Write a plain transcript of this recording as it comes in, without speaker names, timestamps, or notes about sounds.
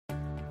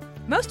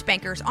Most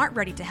bankers aren't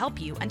ready to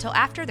help you until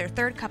after their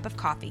third cup of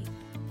coffee.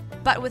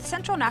 But with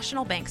Central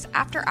National Bank's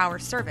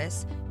after-hours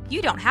service,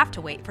 you don't have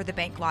to wait for the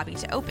bank lobby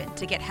to open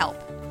to get help.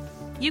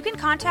 You can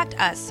contact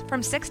us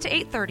from 6 to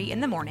 8:30 in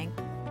the morning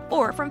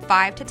or from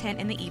 5 to 10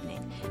 in the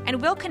evening,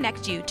 and we'll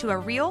connect you to a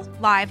real,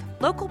 live,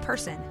 local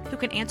person who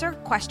can answer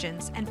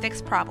questions and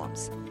fix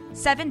problems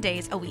 7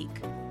 days a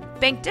week.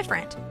 Bank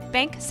different.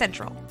 Bank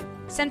Central.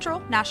 Central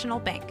National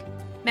Bank.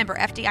 Member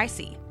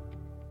FDIC.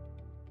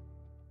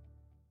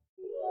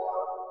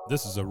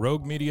 This is a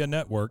Rogue Media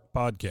Network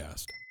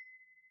podcast.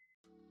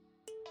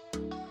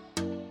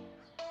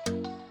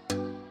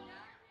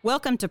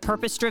 Welcome to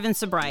Purpose Driven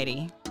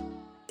Sobriety.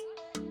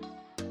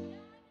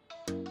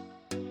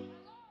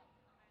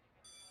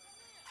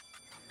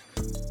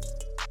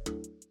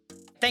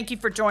 Thank you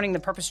for joining the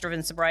Purpose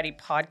Driven Sobriety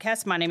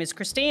podcast. My name is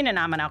Christine, and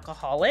I'm an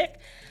alcoholic.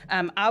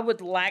 I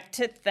would like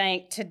to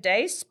thank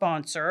today's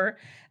sponsor,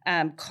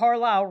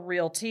 Carlisle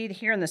Realty,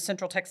 here in the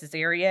Central Texas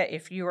area.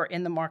 If you are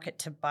in the market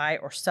to buy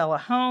or sell a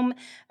home,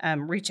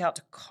 reach out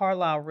to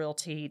Carlisle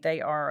Realty.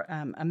 They are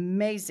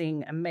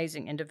amazing,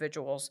 amazing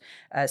individuals.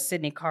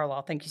 Sydney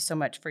Carlisle, thank you so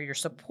much for your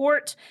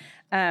support.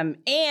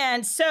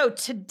 And so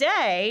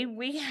today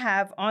we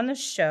have on the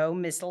show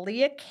Miss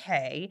Leah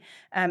K.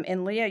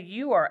 And Leah,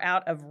 you are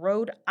out of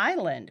Rhode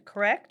Island,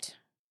 correct?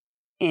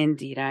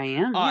 Indeed, I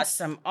am.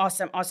 Awesome,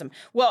 yes. awesome.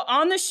 Well,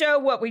 on the show,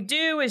 what we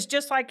do is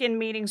just like in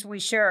meetings, we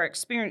share our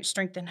experience,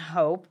 strength, and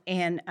hope.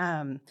 And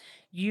I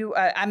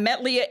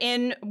met Leah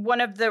in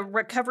one of the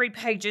recovery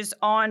pages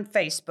on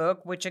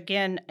Facebook, which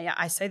again,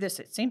 I say this,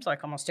 it seems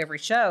like almost every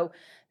show.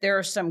 There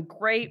are some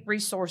great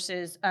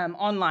resources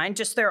online,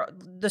 just there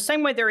the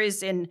same way there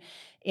is in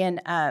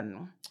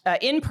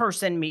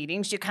in-person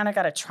meetings. You kind of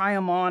got to try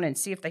them on and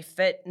see if they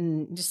fit,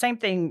 and the same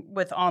thing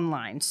with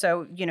online.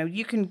 So,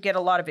 you can get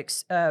a lot of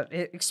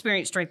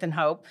experience, strength, and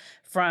hope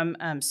from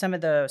some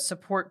of the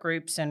support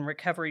groups and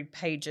recovery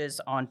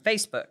pages on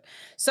Facebook.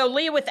 So,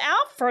 Leah,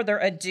 without further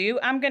ado,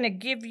 I'm going to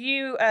give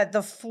you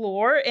the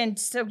floor, and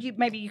so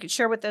maybe you could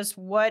share with us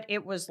what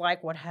it was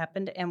like, what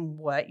happened, and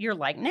what you're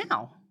like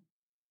now.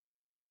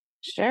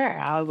 Sure,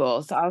 I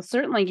will. So I'll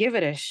certainly give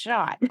it a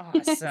shot.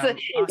 Awesome.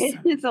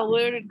 It's a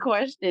loaded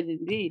question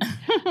indeed.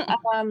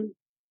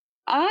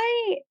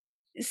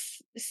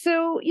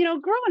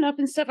 Growing up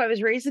and stuff, I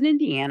was raised in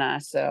Indiana.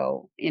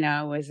 So,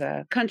 I was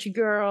a country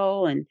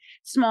girl and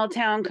small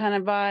town kind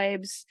of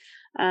vibes.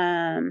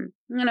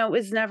 It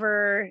was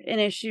never an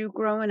issue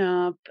growing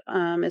up,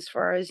 as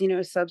far as,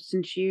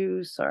 substance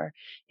use or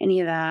any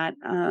of that.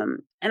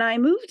 And I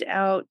moved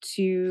out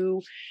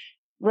to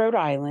Rhode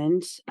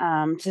Island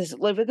to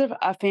live with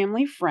a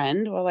family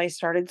friend while I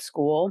started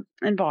school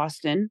in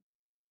Boston.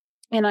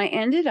 And I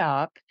ended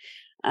up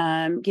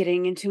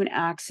getting into an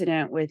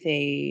accident with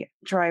a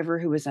driver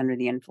who was under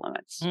the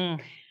influence.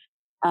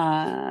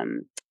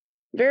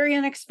 Very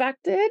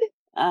unexpected.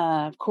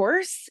 Of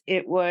course,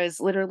 it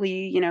was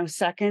literally,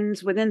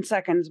 within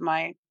seconds,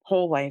 my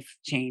whole life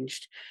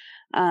changed.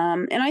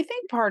 And I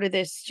think part of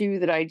this too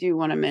that I do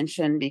want to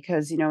mention,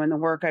 because, in the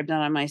work I've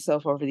done on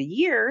myself over the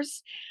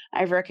years,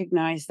 I've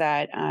recognized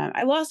that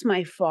I lost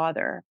my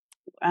father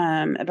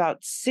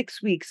about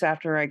 6 weeks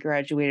after I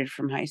graduated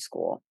from high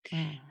school.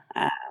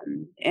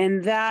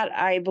 And that,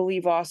 I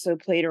believe, also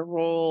played a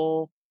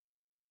role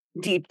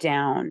deep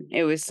down.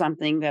 It was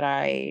something that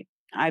I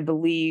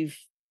believe,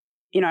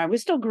 I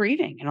was still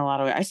grieving in a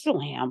lot of ways. I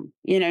still am.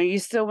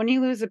 When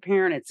you lose a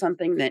parent, it's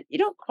something that you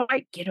don't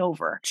quite get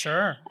over.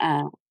 Sure.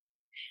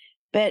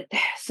 But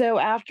so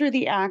after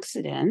the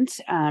accident,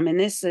 and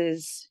this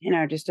is,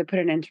 just to put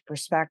it into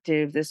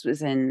perspective, this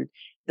was in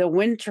the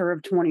winter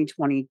of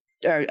 2020,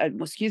 the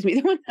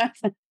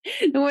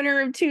winter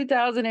of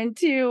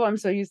 2002. I'm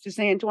so used to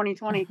saying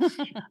 2020.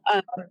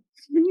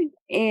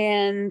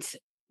 And,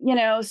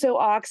 so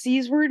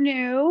oxys were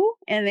new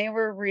and they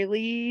were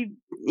really,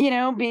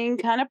 being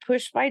kind of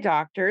pushed by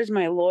doctors.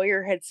 My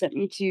lawyer had sent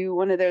me to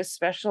one of those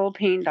special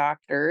pain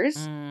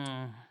doctors.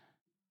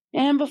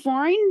 And before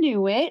I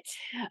knew it,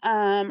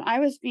 I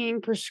was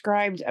being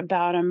prescribed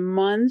about a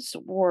month's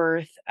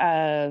worth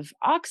of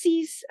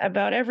oxys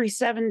about every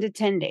 7 to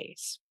 10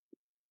 days.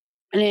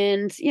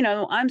 And,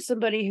 I'm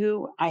somebody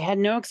who I had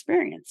no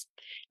experience.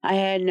 I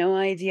had no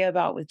idea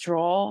about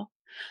withdrawal.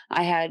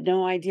 I had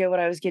no idea what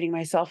I was getting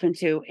myself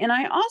into. And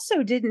I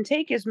also didn't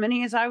take as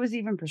many as I was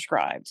even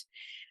prescribed.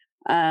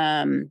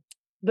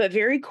 But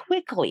very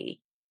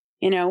quickly,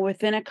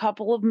 within a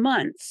couple of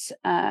months,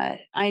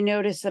 I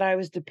noticed that I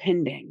was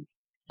depending,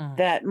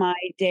 that my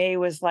day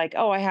was like,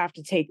 oh, I have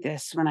to take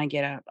this when I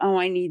get up. Oh,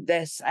 I need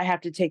this. I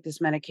have to take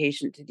this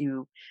medication to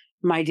do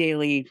my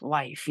daily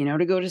life,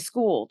 to go to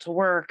school, to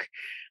work,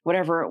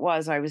 whatever it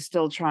was. I was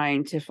still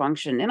trying to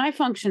function, and I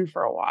functioned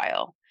for a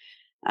while.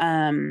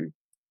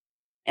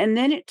 And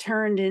then it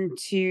turned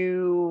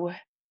into,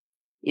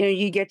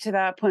 you get to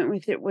that point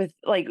with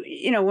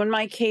when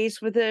my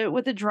case with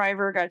the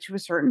driver got to a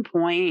certain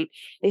point,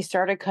 they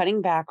started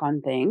cutting back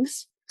on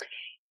things.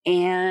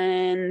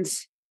 And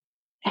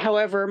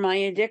however, my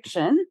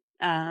addiction,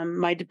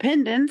 my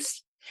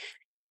dependence,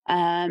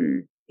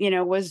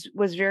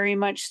 was very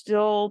much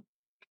still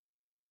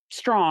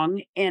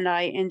strong. And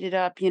I ended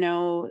up,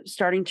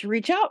 starting to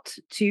reach out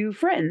to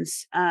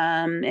friends,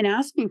 and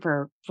asking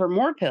for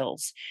more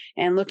pills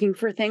and looking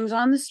for things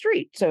on the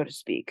street, so to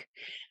speak.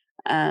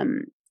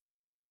 Um,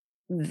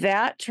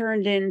 that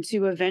turned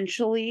into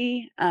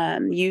eventually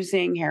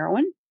using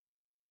heroin.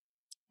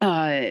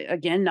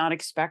 Again, not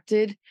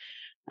expected.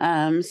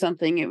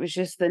 Something, it was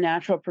just the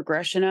natural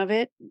progression of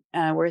it,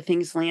 where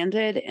things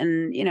landed,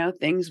 and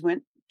things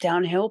went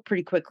downhill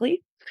pretty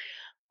quickly.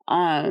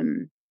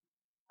 Um,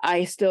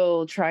 I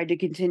still tried to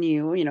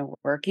continue,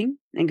 working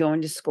and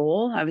going to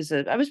school. I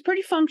was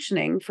pretty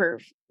functioning for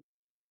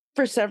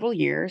several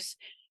years.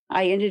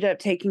 I ended up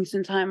taking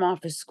some time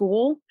off of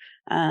school.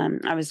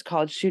 I was a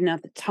college student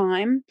at the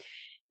time.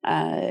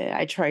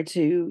 I tried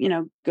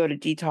to, go to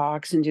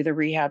detox and do the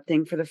rehab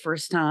thing for the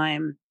first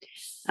time.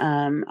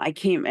 I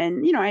came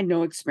and, I had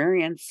no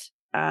experience.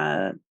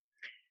 I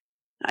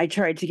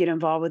tried to get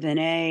involved with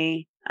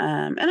NA,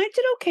 and I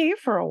did okay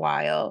for a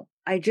while.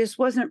 I just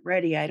wasn't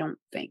ready, I don't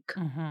think.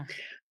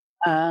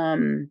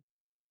 Um,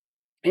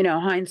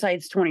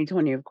 hindsight's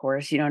 2020, of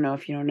course. You don't know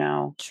if you don't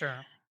know. Sure.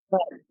 But,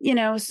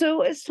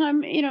 so as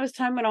time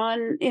went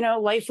on,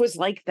 life was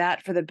like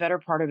that for the better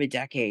part of a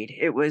decade.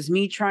 It was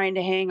me trying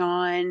to hang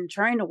on,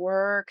 trying to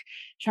work,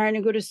 trying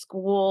to go to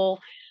school,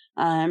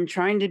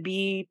 trying to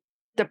be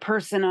the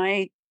person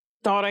I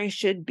thought I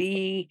should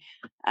be.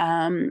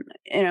 My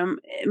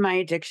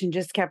addiction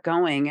just kept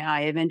going.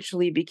 I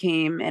eventually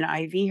became an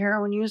IV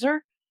heroin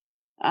user.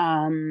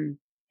 And,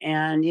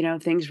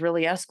 things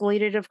really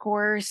escalated, of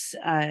course.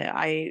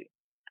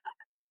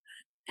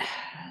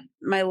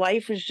 My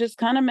life was just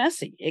kind of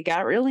messy. It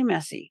got really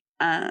messy.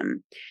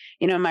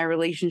 My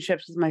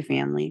relationships with my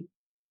family,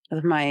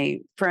 with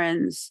my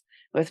friends,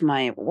 with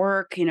my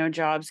work,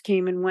 jobs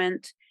came and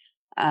went.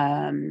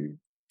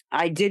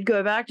 I did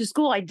go back to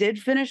school. I did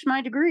finish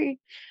my degree.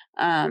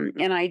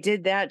 And I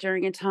did that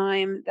during a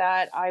time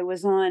that I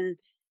was on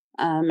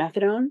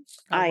methadone.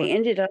 I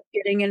ended up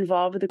getting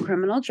involved with the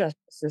criminal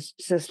justice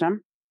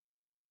system.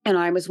 And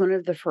I was one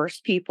of the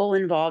first people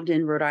involved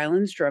in Rhode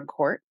Island's drug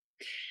court.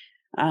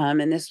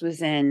 And this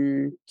was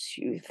in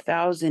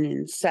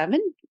 2007,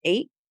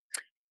 8.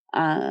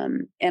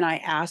 And I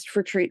asked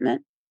for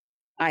treatment.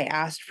 I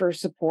asked for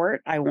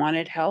support. I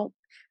wanted help.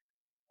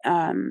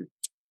 And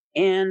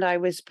I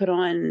was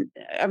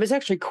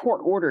actually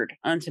court ordered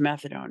onto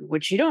methadone,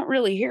 which you don't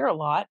really hear a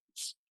lot.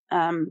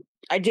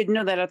 I didn't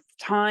know that at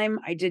the time.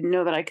 I didn't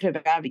know that I could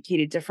have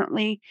advocated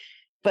differently,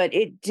 but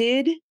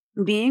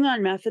being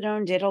on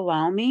methadone did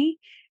allow me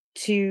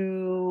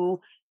to,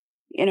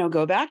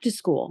 go back to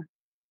school.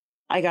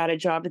 I got a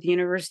job at the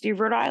University of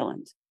Rhode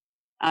Island.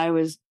 I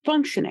was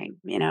functioning,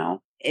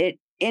 It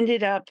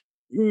ended up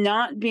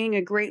not being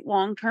a great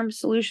long-term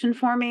solution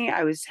for me.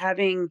 I was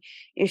having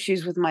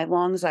issues with my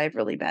lungs. I have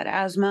really bad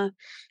asthma.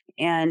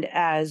 And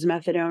as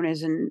methadone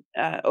is an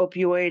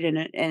opioid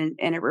and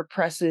it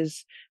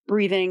represses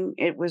breathing,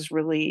 it was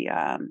really,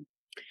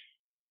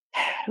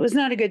 it was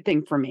not a good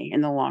thing for me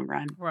in the long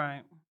run.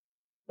 Right.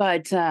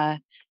 But, I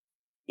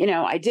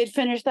did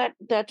finish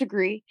that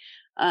degree.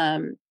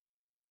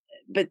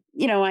 But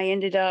I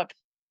ended up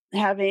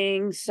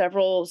having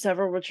several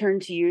return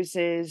to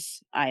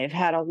uses. I have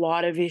had a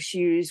lot of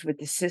issues with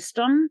the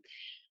system,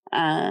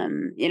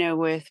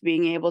 with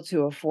being able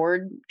to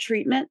afford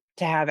treatment,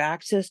 to have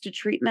access to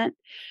treatment.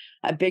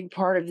 A big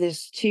part of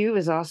this too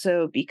is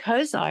also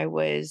because I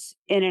was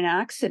in an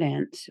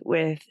accident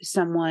with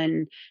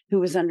someone who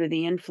was under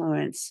the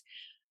influence.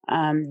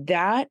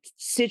 That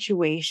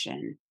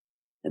situation,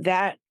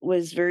 that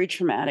was very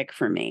traumatic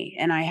for me.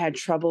 And I had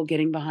trouble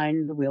getting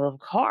behind the wheel of a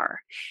car.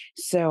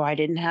 So I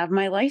didn't have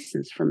my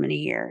license for many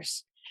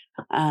years.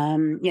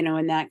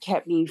 And that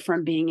kept me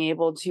from being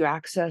able to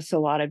access a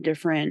lot of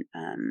different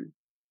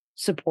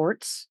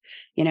supports,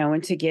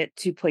 and to get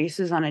to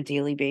places on a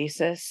daily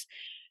basis.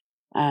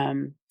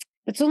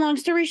 But so long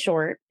story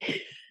short,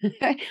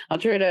 I'll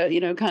try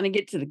to, kind of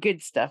get to the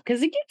good stuff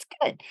because it gets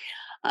good.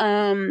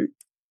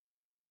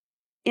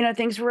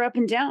 Things were up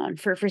and down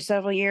for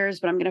several years,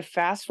 but I'm going to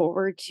fast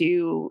forward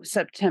to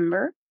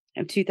September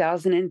of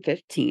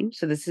 2015.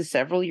 So this is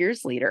several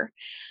years later.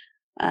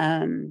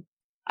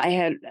 I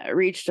had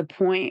reached a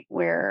point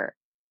where,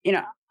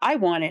 I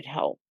wanted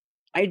help.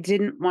 I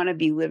didn't want to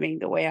be living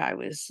the way I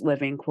was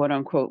living, quote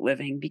unquote,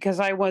 living, because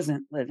I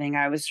wasn't living,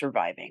 I was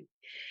surviving.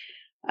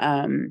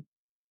 And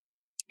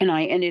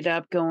I ended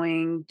up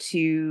going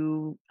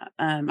to,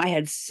 I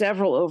had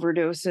several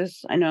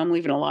overdoses. I know I'm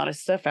leaving a lot of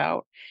stuff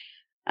out.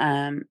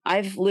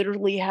 I've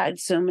literally had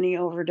so many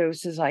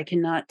overdoses, I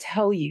cannot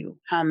tell you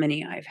how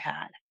many I've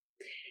had.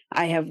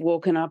 I have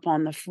woken up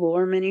on the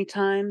floor many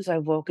times.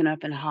 I've woken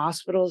up in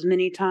hospitals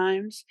many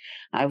times.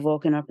 I've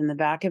woken up in the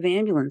back of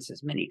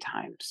ambulances many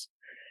times.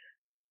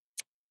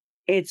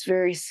 It's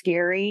very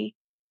scary.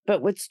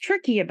 But what's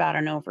tricky about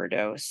an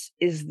overdose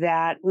is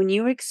that when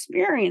you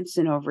experience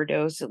an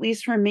overdose, at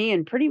least for me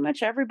and pretty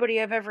much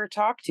everybody I've ever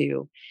talked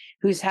to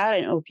who's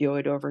had an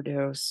opioid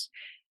overdose,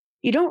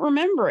 you don't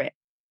remember it.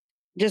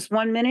 Just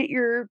one minute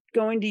you're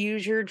going to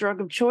use your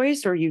drug of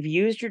choice, or you've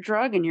used your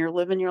drug and you're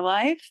living your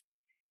life.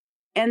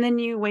 And then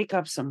you wake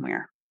up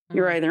somewhere.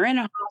 You're Mm. either in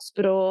a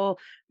hospital,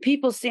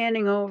 people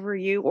standing over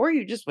you, or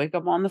you just wake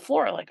up on the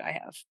floor like I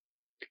have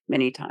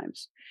many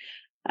times.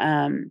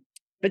 Um,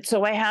 but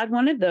so I had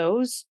one of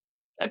those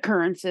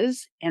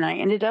occurrences and I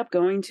ended up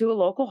going to a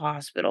local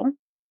hospital,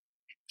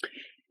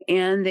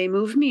 and they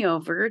moved me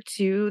over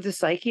to the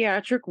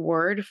psychiatric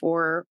ward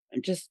for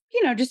just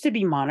to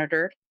be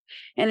monitored.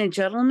 And a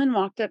gentleman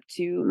walked up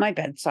to my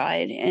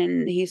bedside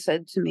and he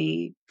said to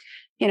me,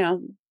 you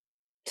know,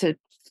 to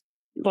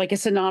like a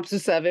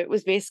synopsis of it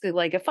was basically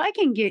like, if I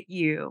can get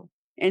you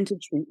into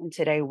treatment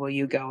today, will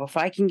you go? If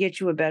I can get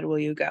you a bed, will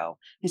you go?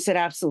 I said,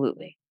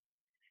 absolutely,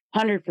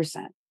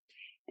 100%.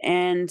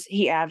 And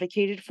he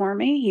advocated for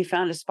me. He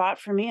found a spot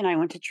for me and I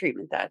went to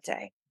treatment that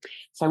day.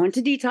 So I went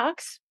to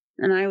detox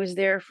and I was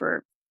there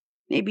for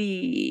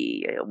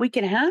maybe a week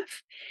and a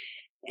half.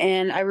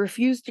 And I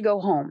refused to go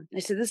home. I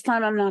said, this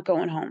time I'm not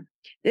going home.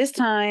 This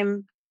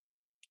time,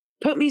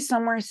 put me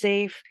somewhere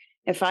safe.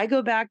 If I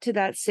go back to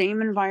that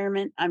same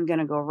environment, I'm going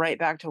to go right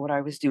back to what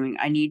I was doing.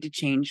 I need to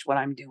change what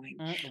I'm doing.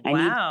 I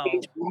need to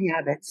change Wow. my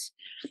habits.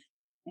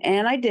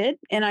 And I did.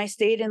 And I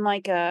stayed in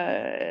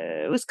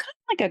it was kind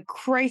of like a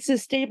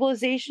crisis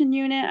stabilization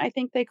unit, I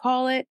think they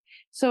call it.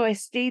 So I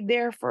stayed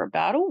there for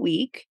about a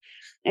week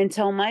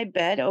until my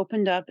bed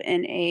opened up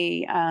in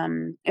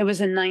it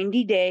was a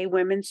 90-day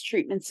women's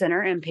treatment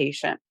center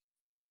inpatient.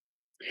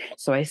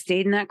 So I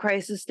stayed in that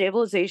crisis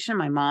stabilization.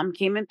 My mom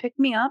came and picked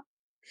me up.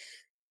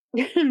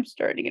 I'm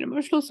starting to get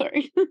emotional.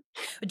 Sorry.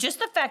 Just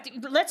the fact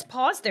that, let's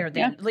pause there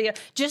Yeah. then, Leah.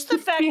 Just the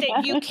fact that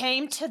Yeah. you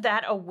came to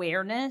that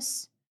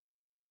awareness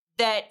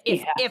that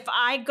if Yeah.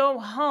 I go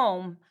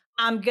home,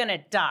 I'm gonna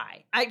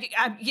die. I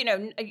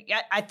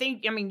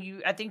think. I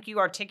mean, I think you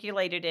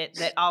articulated it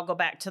that I'll go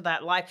back to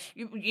that life,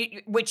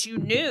 which you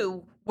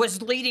knew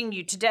was leading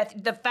you to death.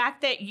 The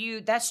fact that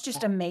that's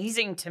just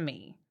amazing to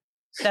me.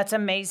 That's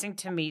amazing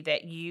to me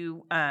that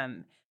you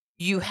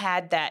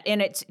had that,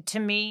 and it's to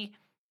me.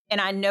 And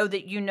I know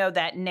that you know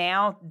that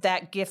now,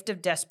 that gift of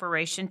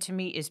desperation to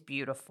me is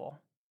beautiful.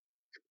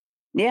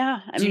 Yeah.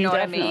 I Do you mean, know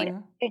what I definitely.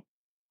 mean?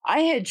 I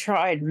had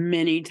tried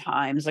many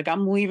times. Like,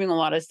 I'm leaving a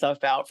lot of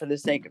stuff out for the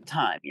sake of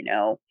time.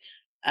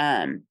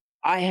 Um,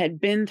 I had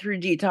been through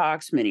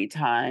detox many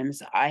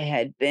times. I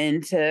had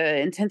been to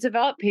intensive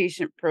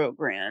outpatient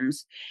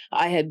programs.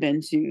 I had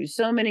been to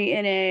so many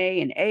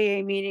NA and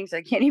AA meetings.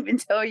 I can't even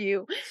tell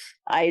you.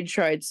 I had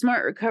tried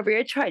smart recovery.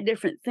 I tried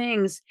different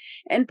things.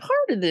 And part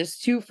of this,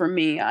 too, for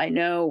me, I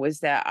know, was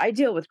that I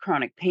deal with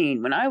chronic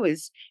pain. When I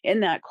was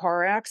in that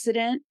car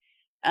accident,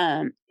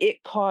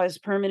 it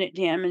caused permanent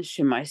damage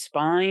to my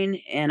spine,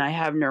 and I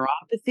have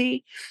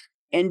neuropathy.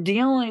 And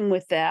dealing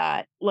with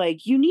that,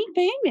 like, you need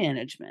pain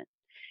management.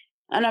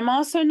 And I'm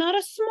also not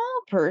a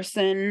small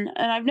person,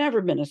 and I've never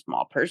been a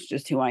small person,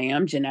 just who I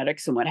am,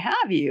 genetics and what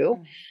have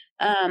you.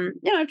 Mm.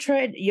 I've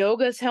tried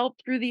yoga's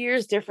helped through the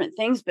years, different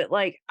things, but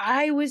like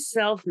I was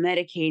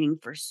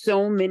self-medicating for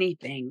so many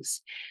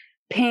things.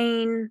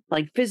 Pain,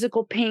 like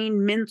physical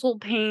pain, mental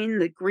pain,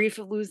 the grief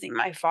of losing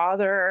my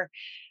father,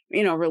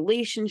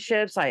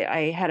 relationships.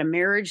 I had a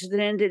marriage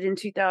that ended in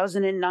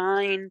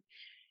 2009.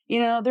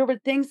 There were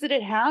things that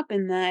had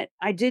happened that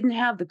I didn't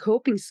have the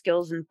coping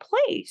skills in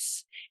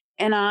place.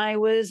 And I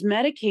was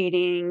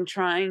medicating,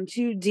 trying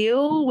to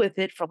deal with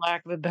it, for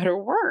lack of a better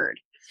word.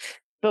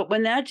 But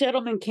when that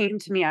gentleman came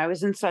to me, I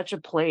was in such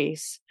a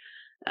place.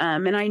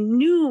 And I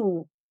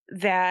knew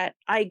that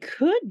I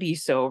could be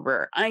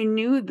sober. I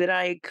knew that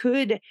I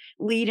could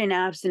lead an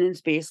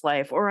abstinence based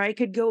life, or I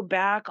could go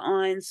back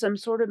on some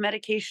sort of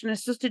medication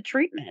assisted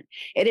treatment.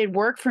 It had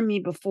worked for me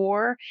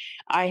before.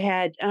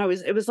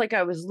 It was like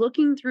I was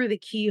looking through the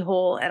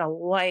keyhole at a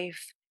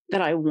life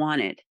that I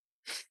wanted.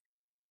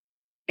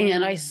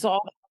 And I Mm. saw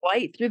the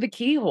light through the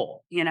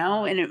keyhole,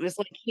 and it was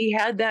like he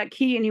had that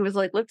key and he was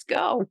like, let's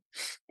go.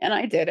 And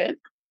I did it.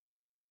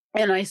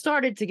 And I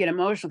started to get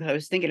emotional because I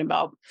was thinking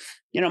about,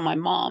 my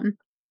mom.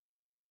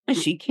 And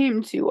she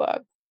came to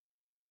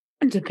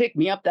pick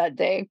me up that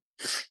day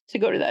to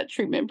go to that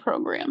treatment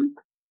program.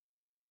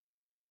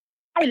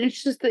 And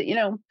it's just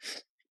that,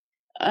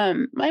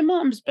 my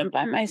mom's been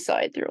by my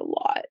side through a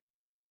lot.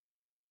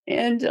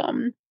 And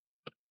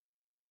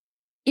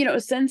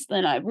since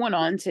then I've went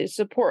on to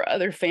support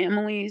other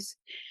families.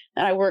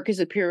 And I work as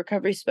a peer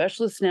recovery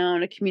specialist now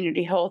and a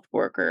community health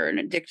worker, an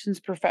addictions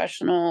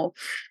professional.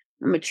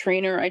 I'm a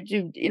trainer. I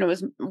do,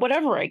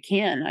 whatever I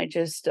can. I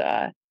just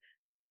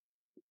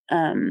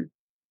um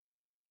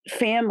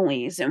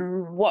families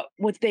and what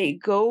they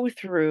go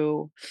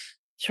through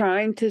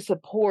trying to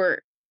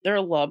support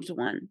their loved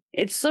one.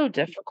 It's so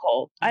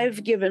difficult.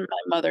 I've given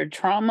my mother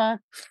trauma.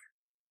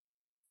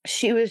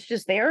 She was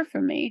just there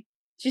for me.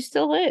 She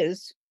still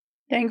is,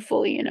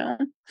 thankfully.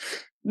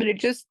 But it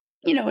just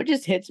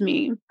hits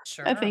me. I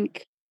Sure.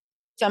 think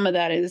some of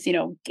that is,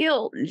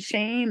 guilt and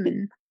shame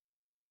and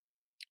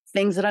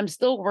things that I'm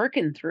still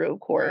working through, of Right.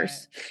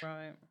 course.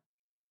 Right.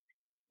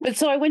 But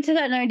so I went to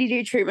that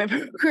 90-day treatment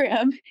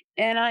program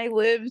and I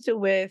lived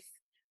with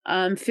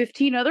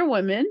 15 other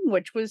women,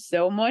 which was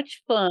so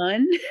much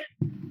fun.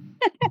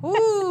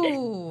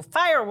 Ooh,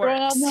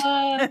 fireworks.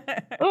 Drama.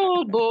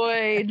 Oh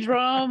boy,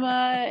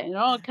 drama and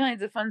all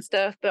kinds of fun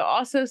stuff. But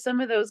also some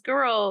of those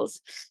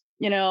girls,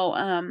 you know,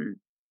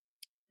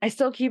 I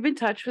still keep in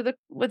touch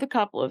with a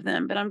couple of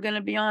them, but I'm going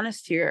to be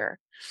honest here.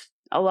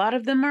 A lot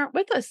of them aren't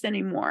with us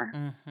anymore.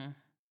 Mhm.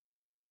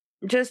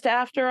 Just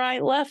after I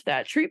left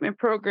that treatment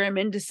program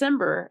in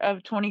December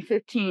of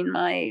 2015,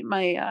 my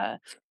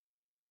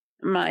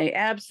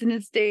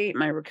abstinence date,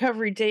 my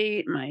recovery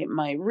date,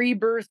 my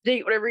rebirth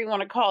date, whatever you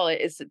want to call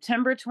it, is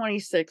September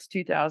 26,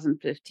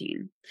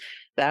 2015.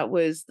 That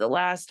was the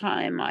last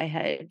time I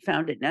had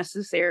found it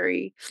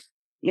necessary,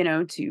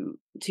 to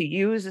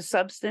use a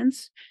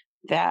substance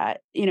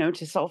that,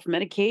 to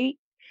self-medicate.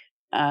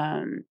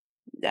 Um,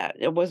 that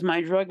it was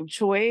my drug of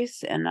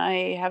choice, and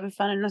I haven't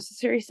found it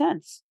necessary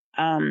since.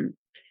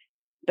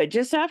 But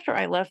just after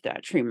I left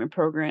that treatment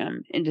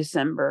program in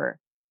December,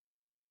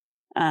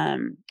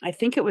 I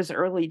think it was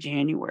early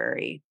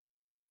January,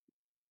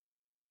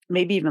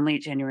 maybe even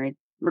late January.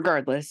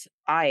 Regardless,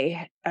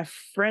 a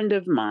friend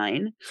of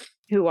mine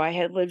who I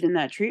had lived in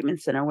that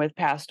treatment center with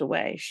passed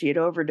away. She had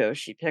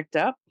overdosed. She picked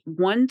up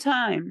one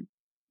time,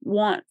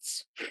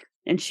 once,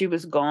 and she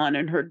was gone.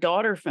 And her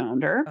daughter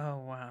found her. Oh,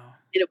 wow.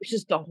 And it was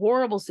just a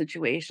horrible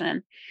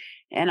situation.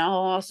 And I'll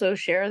also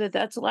share that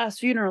that's the last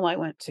funeral I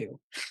went to,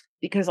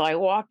 because I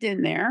walked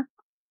in there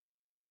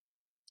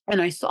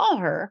and I saw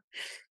her,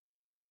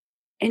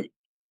 and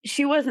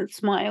she wasn't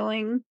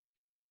smiling.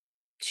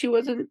 She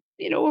wasn't,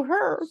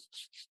 her.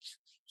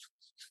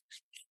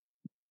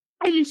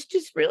 And it's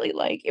just really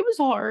it was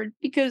hard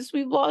because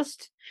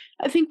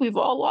I think we've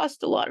all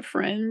lost a lot of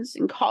friends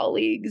and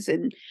colleagues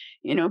and,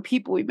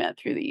 people we met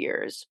through the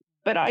years.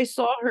 But I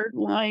saw her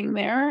lying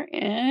there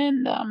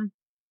and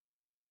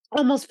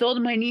almost fell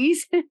to my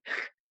knees.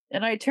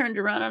 And I turned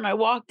around and I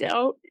walked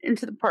out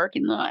into the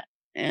parking lot,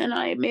 and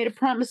I made a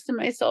promise to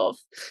myself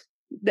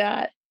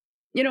that,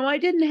 I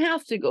didn't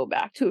have to go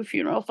back to a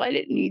funeral if I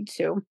didn't need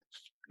to,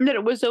 and that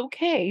it was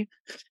okay,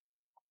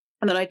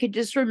 and that I could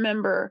just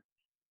remember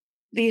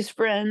these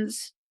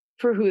friends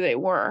for who they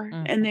were,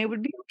 and Mhm. they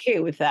would be okay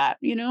with that.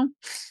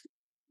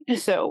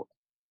 So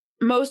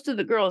most of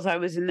the girls I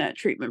was in that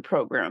treatment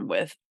program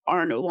with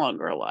are no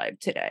longer alive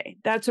today.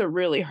 That's a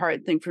really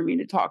hard thing for me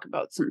to talk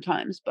about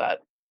sometimes,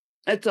 but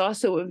it's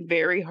also a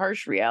very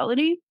harsh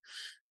reality.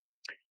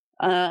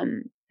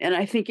 And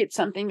I think it's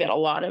something that a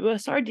lot of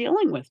us are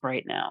dealing with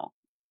right now.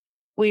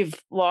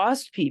 We've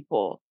lost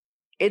people.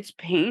 It's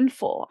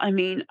painful. I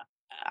mean,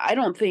 I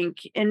don't think,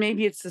 and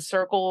maybe it's the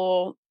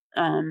circle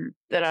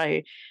that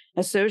I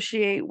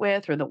associate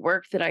with or the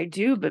work that I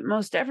do, but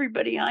most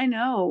everybody I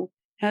know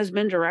has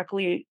been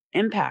directly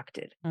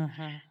impacted.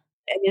 Mhm.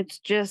 And it's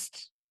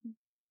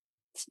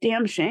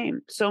damn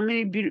shame. So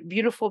many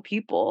beautiful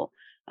people,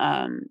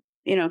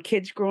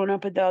 kids growing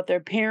up without their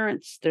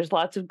parents. There's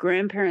lots of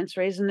grandparents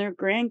raising their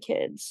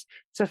grandkids.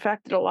 It's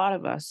affected a lot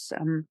of us.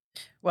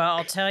 Well,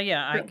 I'll tell you,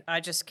 Yeah. I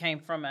just came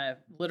from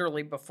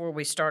literally before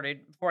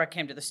I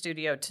came to the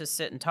studio to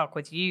sit and talk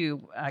with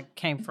you, I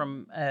came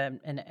from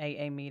an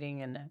AA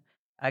meeting, and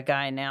a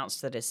guy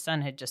announced that his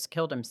son had just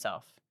killed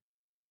himself,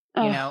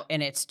 Oh,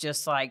 and it's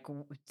just like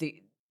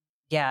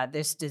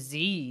this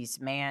disease,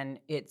 man,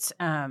 it's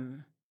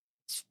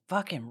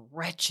fucking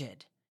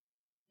wretched.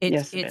 It's,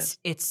 yes, it is.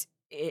 it's,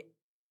 it's,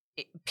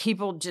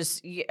 people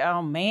just,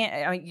 oh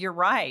man, you're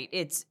right.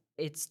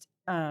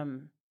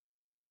 Um,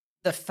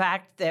 the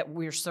fact that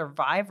we're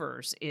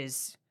survivors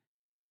is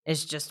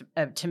just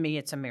to me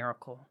it's a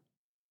miracle.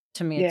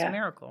 To me it's a Yeah.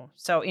 miracle.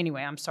 So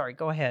anyway, I'm sorry,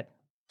 go ahead.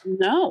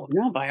 No,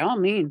 no, by all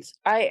means.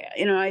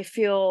 I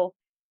feel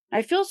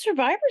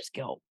survivor's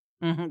guilt.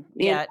 You know,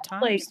 Yeah,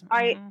 at like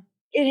times.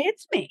 it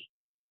hits me.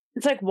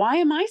 It's like, why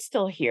am I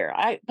still here?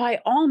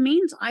 By all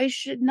means, I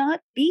should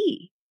not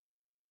be.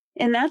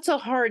 And that's a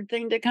hard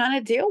thing to kind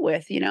of deal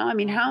with. I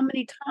mean, Mm. how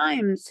many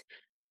times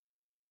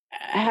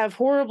have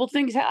horrible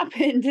things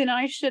happened and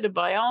I should have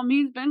by all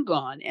means been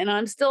gone, and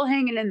I'm still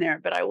hanging in there.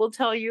 But I will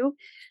tell you,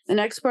 the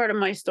next part of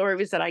my story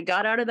was that I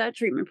got out of that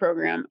treatment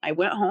program. I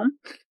went home,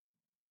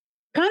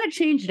 kind of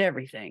changed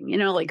everything,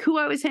 like who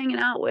I was hanging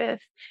out with.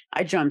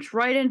 I jumped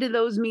right into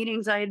those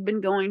meetings I had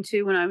been going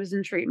to when I was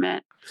in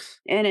treatment,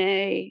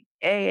 NA,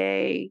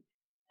 AA,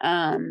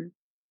 um,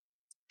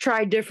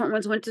 tried different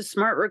ones, went to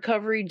Smart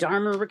Recovery,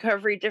 Dharma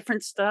Recovery,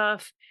 different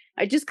stuff.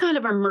 I just kind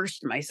of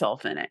immersed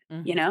myself in it.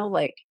 Mhm.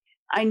 Like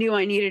I knew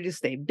I needed to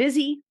stay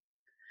busy.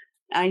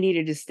 I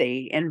needed to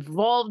stay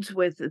involved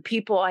with the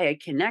people I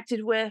had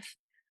connected with.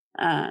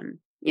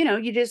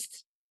 You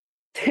just,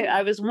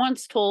 I was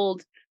once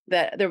told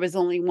that there was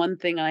only one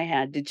thing I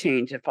had to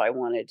change if I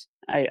wanted.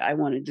 I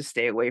wanted to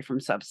stay away from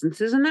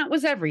substances, and that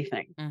was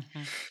everything. Mhm.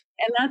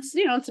 And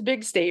it's a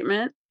big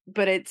statement,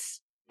 but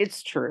it's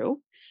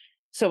true.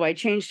 So I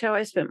changed how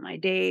I spent my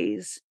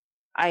days.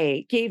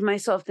 I gave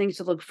myself things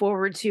to look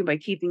forward to by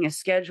keeping a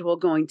schedule,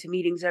 going to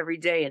meetings every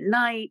day and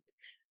night.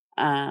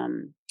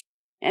 Um,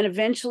 and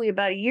eventually,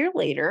 about a year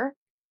later,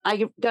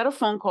 got a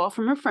phone call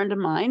from a friend of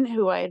mine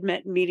who I had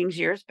met in meetings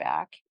years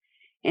back.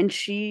 And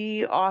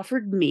she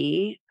offered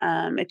me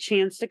a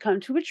chance to come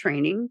to a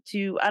training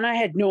and I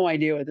had no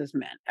idea what this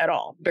meant at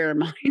all. Bear in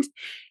mind,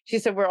 she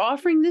said, we're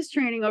offering this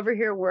training over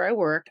here where I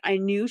work. I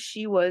knew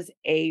she was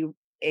a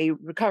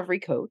recovery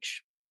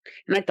coach,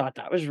 and I thought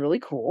that was really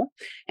cool.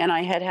 And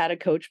I had a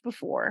coach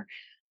before.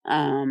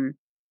 And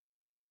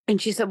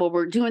she said, well,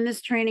 we're doing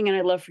this training and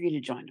I'd love for you to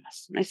join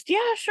us. And I said,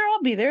 yeah, sure,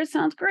 I'll be there. It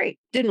sounds great.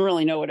 Didn't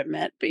really know what it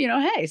meant, but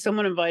hey,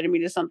 someone invited me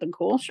to something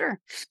cool. Sure.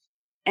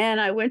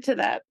 And I went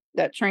to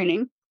that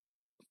training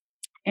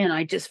and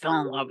I just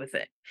fell in love with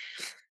it.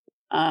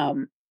 That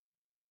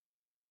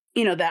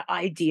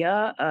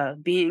idea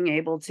of being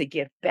able to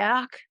give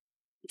back,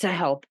 to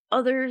help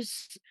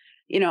others,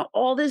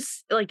 all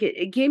this, like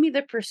it gave me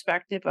the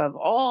perspective of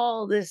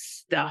all this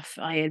stuff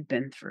I had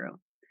been through,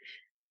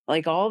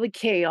 like all the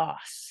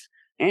chaos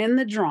and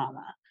the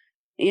drama,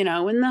 in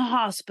the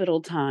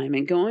hospital time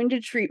and going to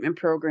treatment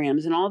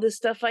programs and all this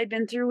stuff I'd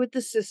been through with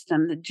the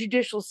system, the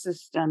judicial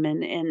system,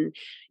 and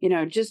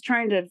just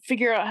trying to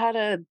figure out how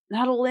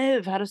to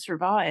live, how to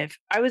survive.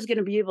 I was going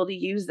to be able to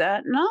use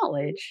that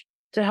knowledge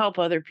to help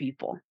other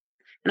people.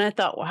 And I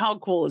thought, well, how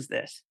cool is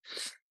this?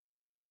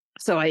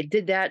 So I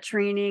did that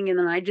training, and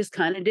then I just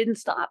kind of didn't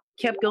stop,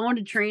 kept going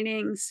to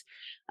trainings.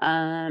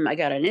 I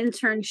got an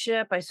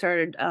internship. I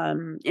started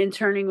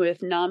interning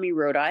with NAMI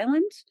Rhode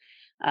Island.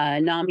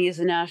 NAMI is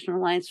the National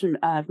Alliance for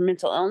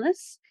Mental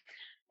Illness.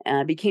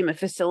 Became a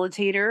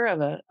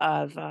facilitator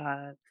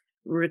of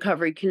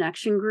recovery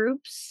connection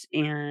groups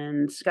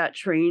and got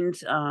trained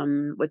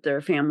with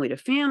their family to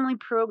family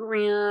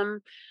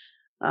program.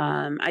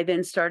 I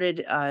then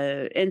started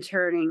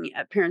interning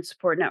at Parent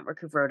Support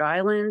Network of Rhode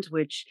Island,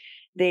 which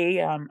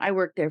I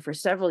worked there for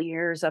several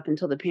years up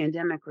until the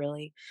pandemic,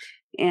 really.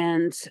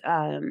 And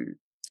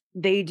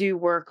they do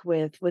work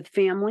with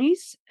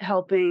families,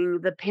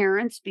 helping the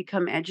parents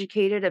become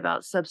educated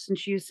about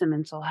substance use and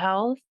mental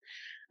health.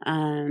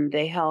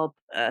 They help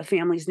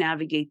families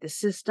navigate the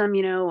system.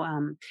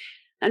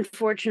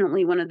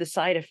 Unfortunately, one of the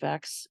side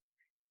effects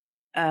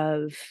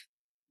of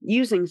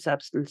using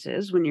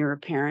substances when you're a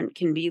parent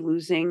can be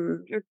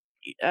losing your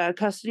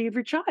custody of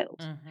your child.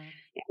 Mm-hmm.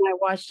 And I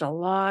watched a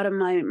lot of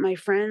my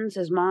friends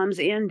as moms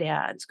and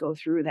dads go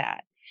through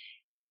that.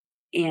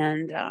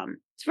 And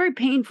it's very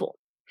painful.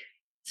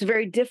 It's a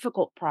very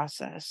difficult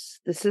process.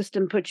 The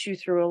system puts you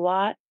through a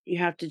lot. You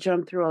have to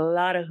jump through a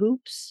lot of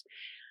hoops.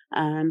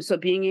 So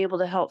being able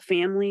to help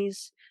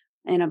families,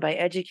 by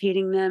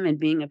educating them and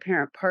being a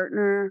parent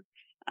partner,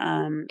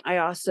 I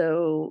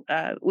also,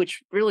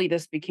 which really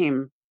this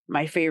became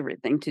my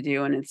favorite thing to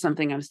do, and it's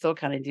something I'm still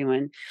kind of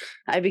doing.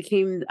 I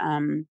became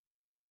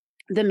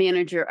the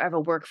manager of a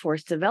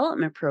workforce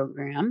development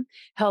program,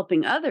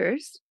 helping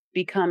others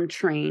become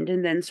trained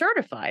and then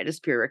certified as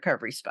peer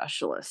recovery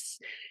specialists.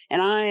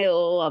 And I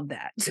love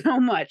that so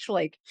much,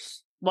 like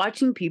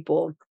watching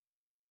people,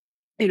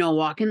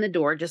 walk in the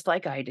door just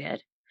like I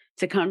did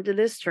to come to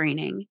this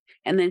training,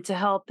 and then to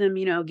help them,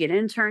 get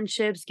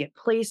internships, get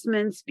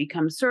placements,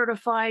 become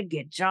certified,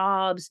 get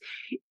jobs.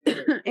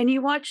 And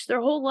you watch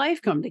their whole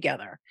life come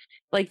together.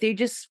 Like they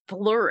just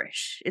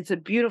flourish. It's a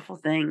beautiful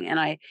thing. And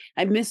I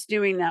miss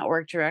doing that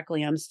work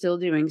directly. I'm still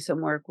doing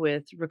some work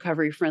with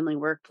recovery friendly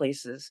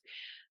workplaces.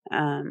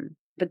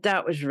 But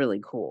that was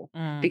really cool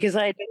because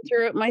I had been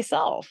through it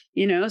myself,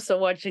 so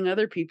watching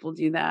other people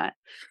do that.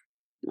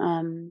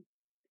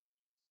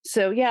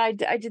 So yeah,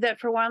 I did that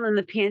for a while, and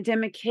the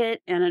pandemic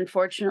hit, and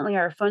unfortunately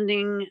our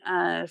funding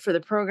for the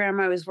program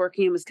I was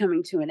working in was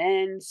coming to an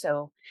end.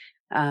 So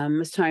it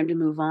was time to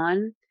move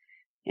on.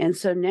 And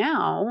so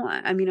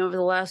now, over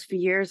the last few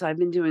years, I've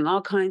been doing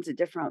all kinds of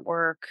different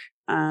work,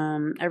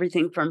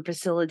 everything from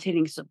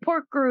facilitating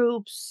support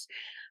groups,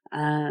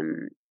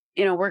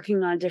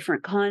 working on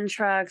different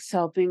contracts,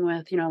 helping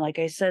with, like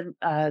I said,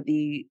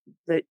 the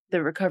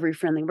Recovery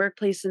Friendly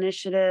Workplace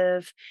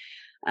Initiative.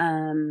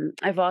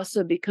 I've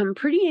also become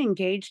pretty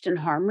engaged in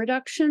harm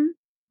reduction.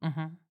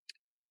 Mm-hmm.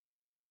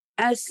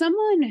 As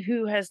someone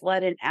who has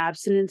led an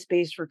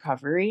abstinence-based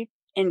recovery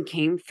and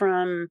came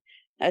from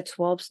a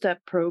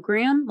 12-step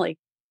program, like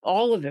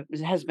all of it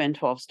has been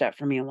 12-step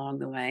for me along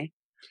the way,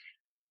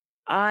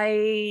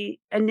 I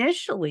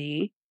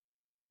initially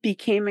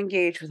became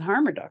engaged with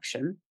harm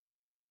reduction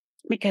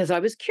because I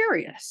was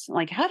curious,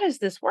 like, how does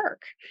this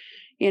work?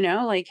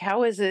 Like,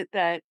 how is it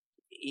that,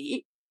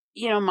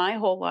 my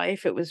whole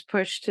life it was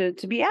pushed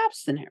to be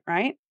abstinent,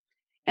 right?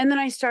 And then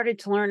I started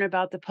to learn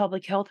about the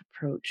public health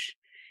approach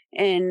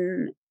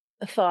and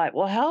thought,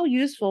 well, how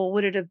useful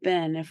would it have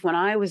been if when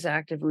I was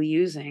actively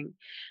using,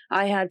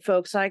 I had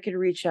folks I could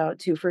reach out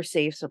to for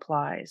safe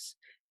supplies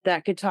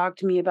that could talk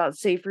to me about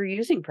safer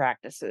using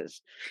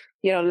practices,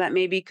 that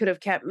maybe could have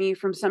kept me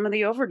from some of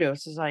the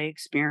overdoses I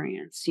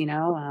experienced,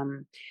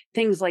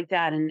 things like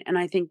that. And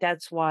I think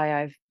that's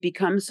why I've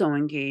become so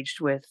engaged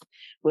with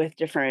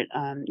different,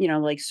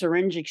 like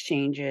syringe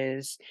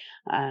exchanges,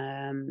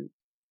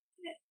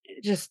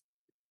 just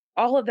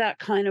all of that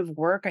kind of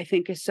work I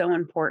think is so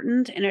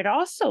important. And it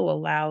also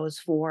allows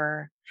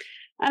for,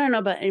 I don't know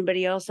about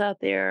anybody else out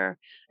there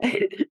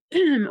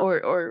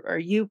or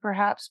you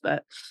perhaps,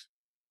 but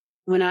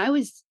when I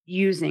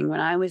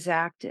was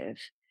active,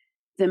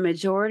 the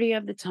majority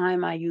of the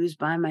time I used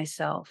by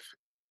myself.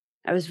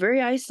 I was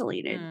very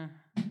isolated. Mm.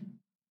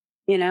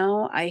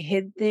 I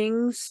hid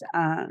things.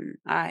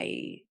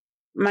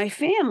 My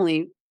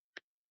family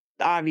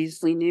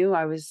obviously knew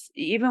I was,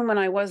 even when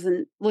I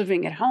wasn't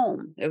living at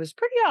home, it was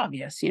pretty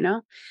obvious.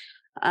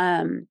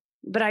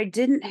 But I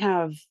didn't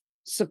have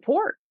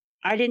support.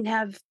 I didn't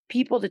have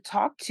people to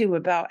talk to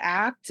about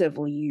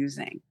actively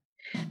using.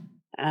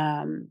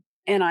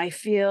 And I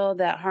feel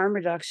that harm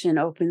reduction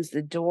opens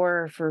the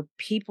door for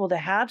people to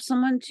have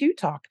someone to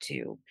talk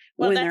to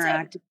Well, when they're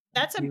active.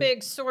 that's a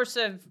big source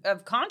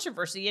of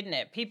controversy, isn't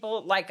it?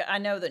 People, like, I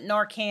know that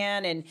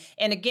Narcan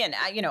and again,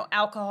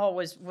 alcohol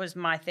was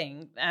my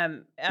thing.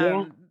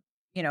 Yeah.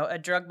 A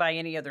drug by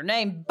any other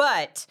name,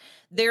 but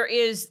there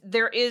is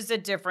a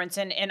difference,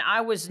 and I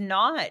was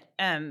not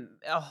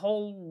a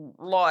whole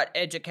lot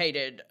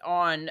educated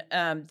on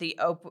the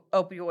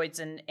opioids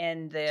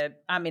and the.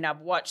 I mean,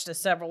 I've watched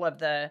several of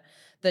the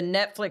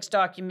Netflix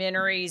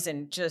documentaries,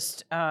 and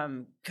just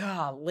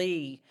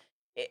golly.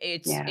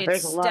 There's a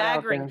It's lot out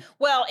staggering. there.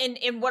 Well,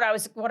 and what I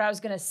was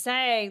going to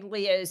say,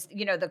 Leah, is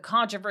the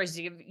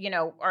controversy of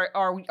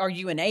are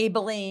you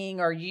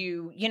enabling? Are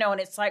you and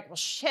it's like, well,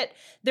 shit,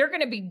 they're going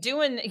to be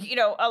doing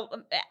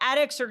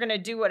addicts are going to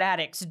do what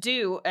addicts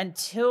do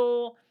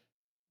until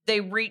they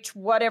reach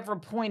whatever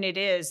point it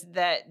is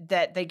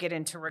that they get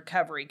into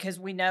recovery, because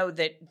we know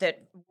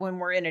that when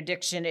we're in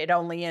addiction, it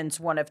only ends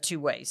one of two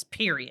ways,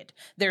 period.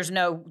 There's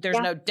no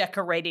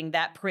decorating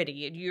that pretty.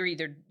 You're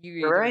either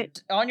Right.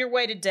 on your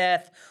way to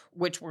death,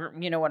 which we're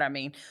what I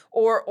mean,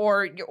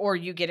 or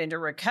you get into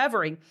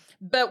recovery.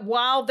 But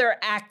while they're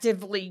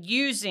actively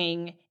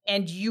using,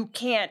 and you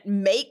can't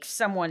make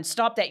someone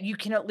stop that, you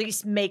can at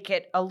least make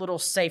it a little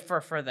safer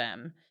for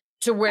them,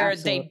 to where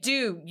Absolutely.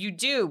 you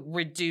do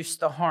reduce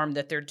the harm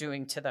that they're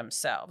doing to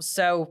themselves.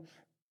 So,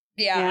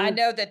 yeah, I Yeah.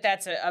 know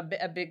that's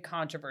a big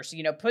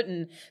controversy,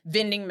 putting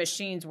vending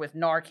machines with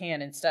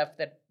Narcan and stuff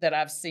that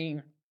I've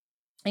seen.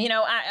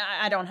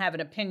 I don't have an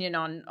opinion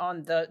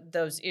on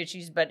those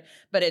issues, but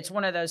it's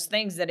one of those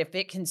things that if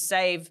it can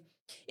save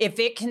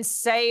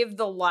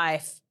the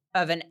life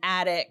of an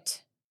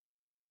addict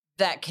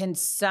that can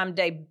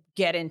someday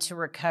get into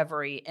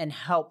recovery and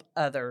help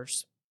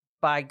others,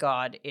 by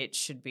God, it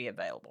should be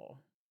available.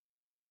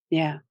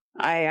 Yeah.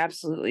 I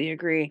absolutely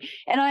agree.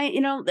 And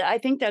I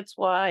think that's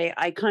why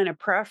I kind of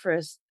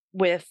preface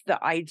with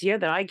the idea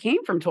that I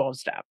came from 12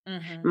 step.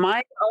 Mm-hmm.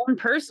 My own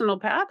personal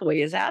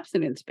pathway is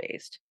abstinence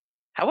based.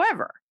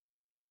 However,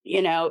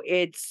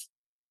 I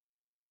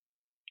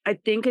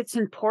think it's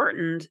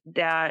important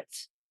that,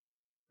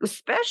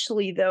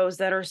 especially those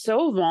that are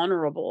so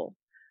vulnerable.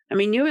 I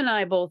mean, you and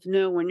I both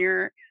know when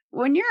you're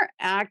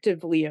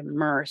actively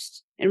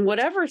immersed in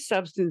whatever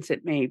substance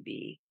it may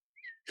be,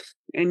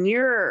 and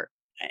your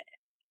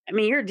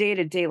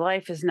day-to-day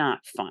life is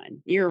not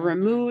fun. You're Mm-hmm.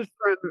 removed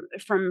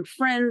from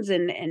friends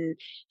and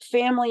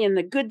family and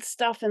the good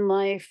stuff in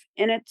life,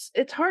 and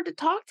it's hard to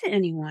talk to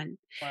anyone.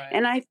 Right.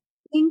 And I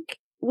think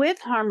with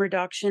harm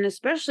reduction,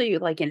 especially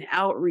like in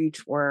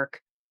outreach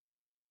work,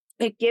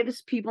 it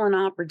gives people an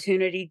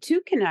opportunity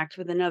to connect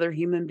with another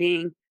human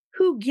being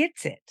who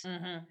gets it.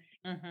 Mm-hmm.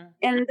 Mm-hmm.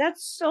 And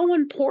that's so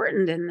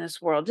important in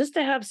this world, just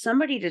to have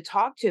somebody to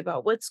talk to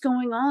about what's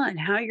going on,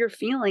 how you're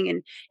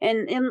feeling,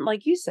 and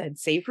like you said,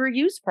 safer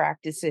use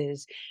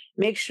practices.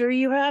 Make sure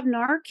you have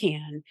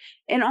Narcan,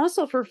 and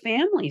also for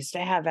families to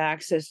have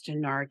access to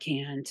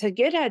Narcan, to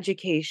get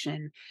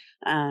education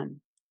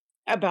um,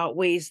 about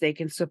ways they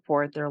can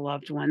support their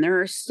loved one. There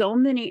are so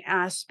many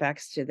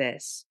aspects to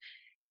this,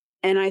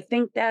 and I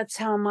think that's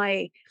how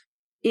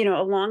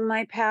along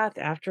my path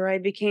after I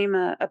became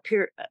a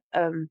peer,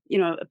 a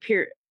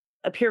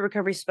peer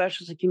recovery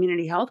specialist and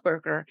community health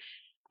worker,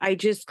 I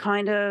just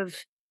kind of,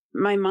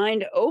 my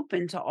mind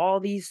opened to all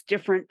these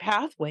different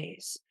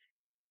pathways,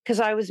 because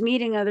I was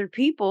meeting other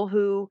people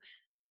who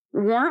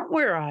weren't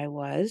where I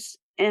was.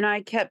 And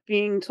I kept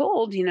being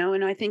told,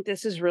 and I think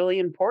this is really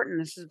important.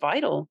 This is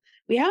vital.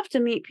 We have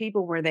to meet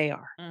people where they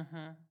are,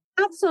 Mm-hmm.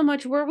 not so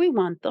much where we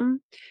want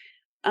them.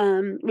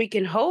 We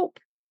can hope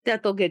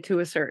that they'll get to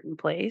a certain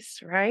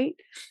place, right?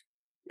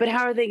 But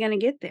how are they going to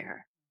get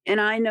there?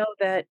 And I know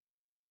that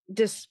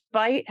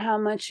despite how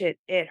much it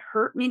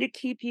hurt me to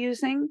keep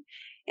using,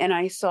 and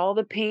I saw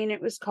the pain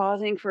it was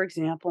causing, for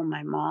example,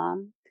 my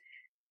mom,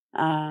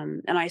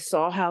 and I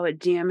saw how it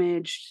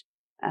damaged,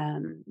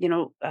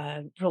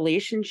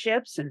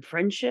 relationships and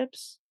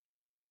friendships.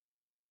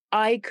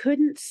 I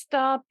couldn't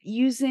stop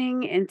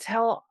using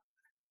until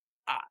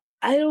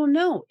I don't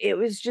know. It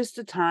was just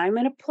a time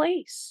and a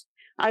place.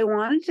 I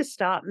wanted to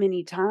stop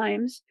many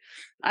times.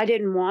 I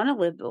didn't want to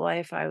live the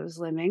life I was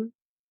living.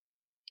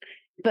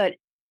 But,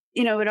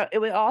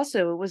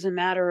 it was a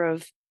matter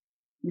of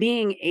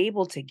being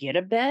able to get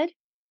a bed.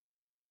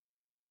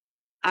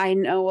 I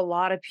know a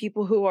lot of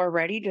people who are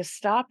ready to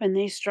stop and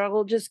they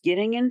struggle just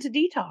getting into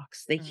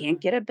detox. They Mm-hmm.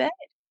 can't get a bed.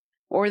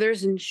 Or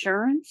there's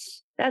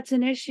insurance that's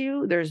an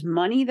issue. There's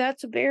money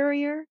that's a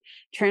barrier.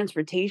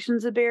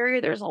 Transportation's a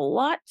barrier. There's a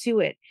lot to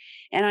it.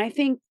 And I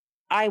think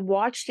I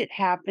watched it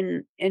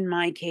happen in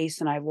my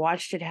case, and I've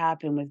watched it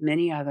happen with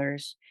many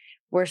others,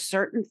 where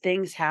certain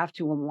things have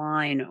to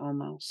align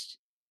almost.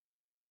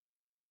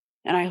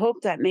 And I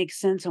hope that makes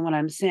sense in what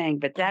I'm saying.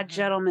 But that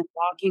gentleman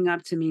walking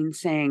up to me and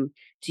saying,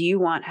 "Do you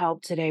want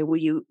help today? Will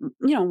you,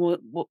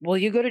 will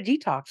you go to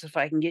detox if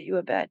I can get you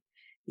a bed?"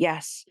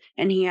 Yes.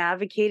 And he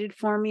advocated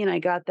for me, and I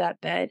got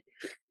that bed.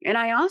 And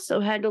I also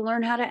had to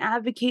learn how to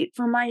advocate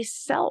for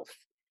myself,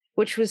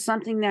 which was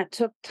something that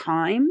took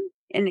time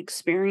and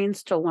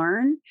experience to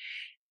learn.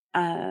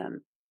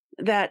 Um,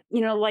 that,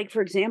 like,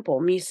 for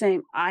example, me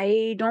saying,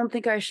 "I don't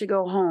think I should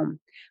go home.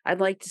 I'd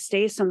like to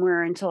stay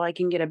somewhere until I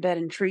can get a bed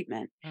and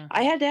treatment."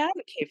 I had to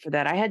advocate for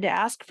that. I had to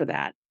ask for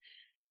that.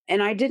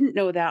 And I didn't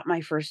know that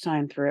my first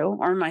time through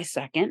or my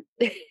second.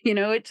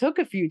 It took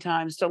a few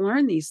times to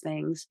learn these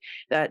things,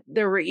 that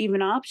there were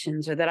even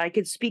options, or that I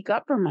could speak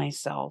up for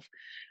myself,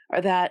 or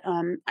that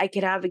I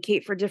could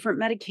advocate for different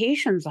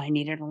medications I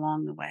needed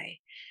along the way.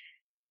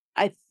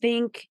 I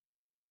think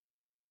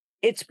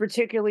it's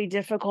particularly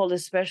difficult,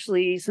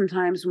 especially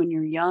sometimes when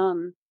you're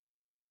young,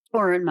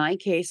 or in my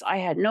case, I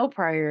had no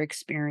prior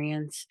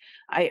experience.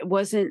 I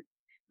wasn't,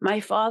 my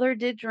father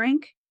did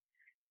drink.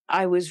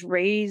 I was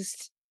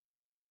raised,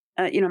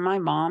 my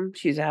mom,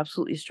 she's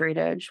absolutely straight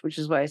edge, which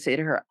is why I say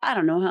to her, "I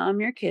don't know how I'm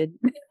your kid."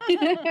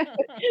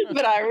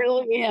 But I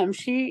really am.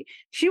 She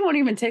won't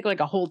even take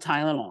like a whole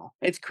Tylenol.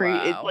 It's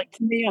crazy. It's Wow. like,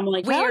 to me, I'm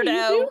like, "How do you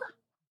Weirdo. do?"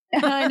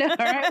 I know,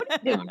 right?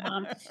 What are you doing,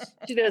 mom?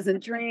 She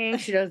doesn't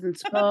drink. She doesn't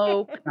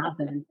smoke.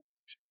 Nothing.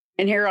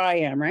 And here I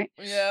am, right?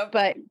 Yep.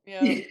 But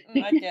Yep.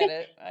 I get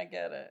it. I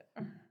get it.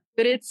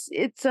 but it's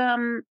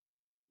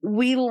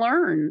we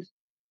learned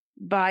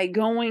by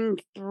going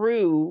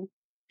through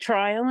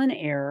trial and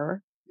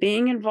error,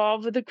 being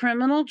involved with the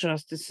criminal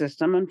justice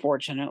system,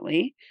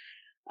 unfortunately,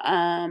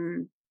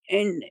 and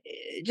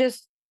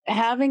just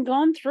having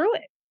gone through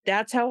it.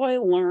 That's how I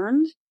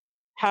learned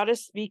how to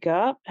speak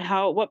up,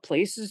 what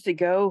places to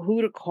go,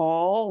 who to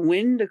call,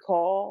 when to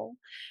call,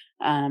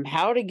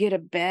 how to get a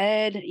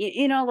bed.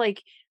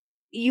 Like,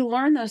 you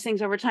learn those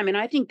things over time. And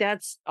I think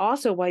that's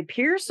also why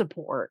peer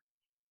support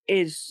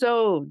is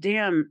so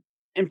damn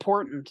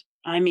important.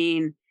 I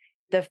mean,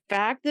 the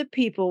fact that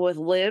people with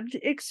lived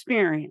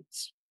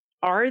experience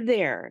are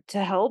there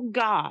to help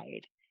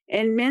guide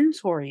and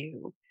mentor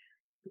you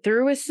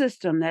through a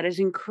system that is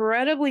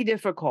incredibly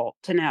difficult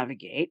to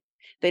navigate.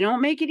 They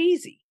don't make it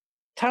easy.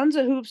 Tons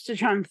of hoops to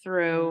jump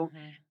through.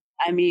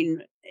 I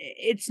mean,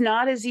 it's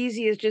not as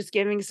easy as just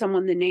giving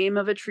someone the name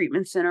of a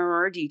treatment center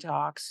or a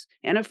detox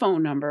and a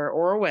phone number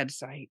or a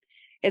website.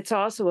 It's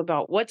also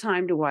about, what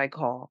time do I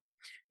call?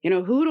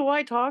 Who do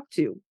I talk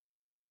to?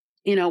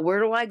 Where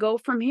do I go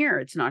from here?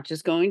 It's not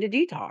just going to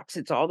detox.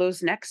 It's all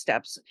those next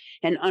steps,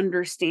 and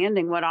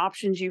understanding what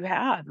options you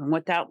have and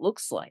what that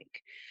looks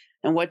like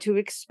and what to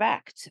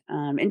expect.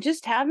 And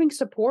just having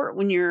support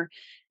when you're,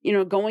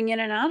 going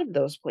in and out of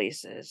those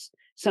places,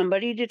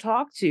 somebody to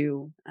talk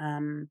to.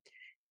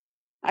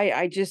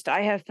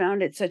 I have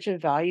found it such a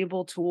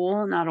valuable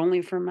tool, not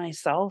only for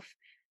myself,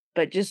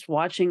 but just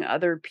watching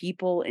other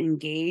people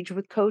engage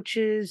with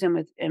coaches and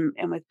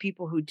with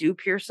people who do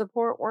peer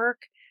support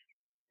work.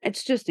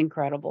 It's just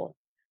incredible.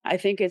 I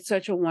think it's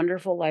such a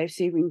wonderful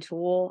life-saving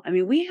tool. I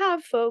mean, we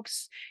have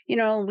folks,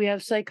 we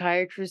have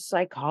psychiatrists,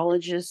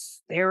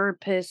 psychologists,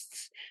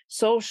 therapists,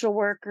 social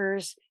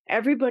workers.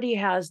 Everybody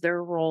has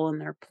their role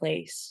and their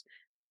place.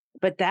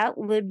 But that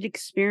lived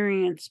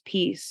experience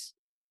piece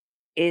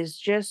is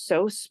just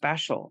so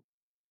special.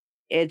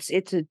 It's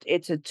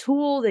a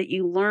tool that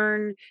you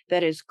learn,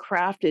 that is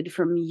crafted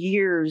from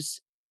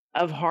years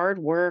of hard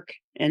work,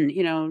 and,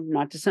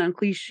 not to sound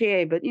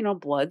cliche, but,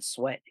 blood,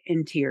 sweat,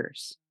 and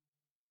tears.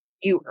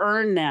 You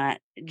earn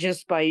that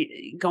just by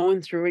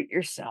going through it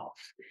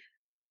yourself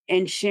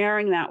and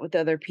sharing that with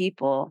other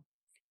people.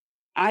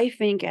 I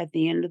think at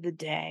the end of the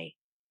day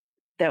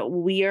that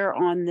we are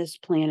on this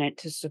planet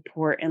to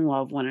support and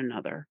love one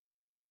another.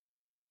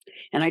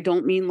 And I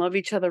don't mean love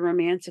each other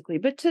romantically,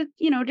 but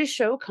to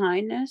show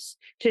kindness,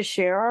 to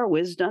share our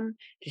wisdom,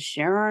 to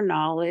share our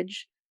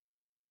knowledge,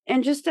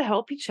 and just to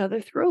help each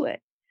other through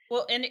it.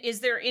 Well, and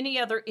is there any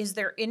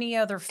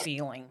other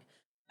feeling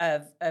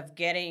of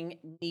getting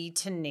knee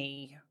to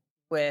knee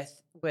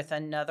with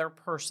another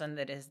person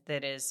that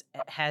is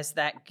has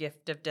that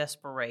gift of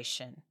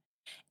desperation,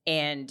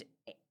 and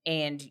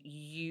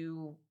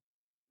you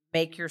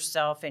make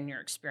yourself and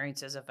your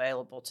experiences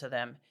available to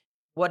them?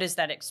 What is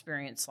that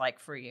experience like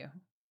for you?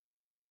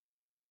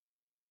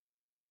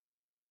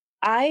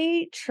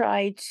 I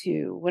try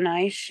to, when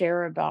I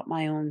share about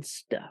my own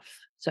stuff,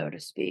 so to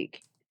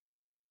speak,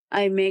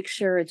 I make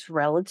sure it's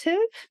relative.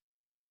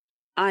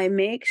 I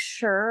make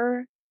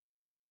sure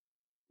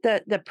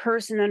that the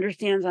person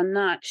understands I'm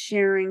not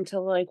sharing to,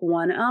 like,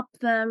 one up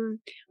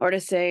them or to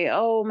say,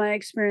 "Oh, my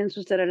experience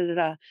was da da da da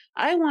da."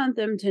 I want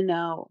them to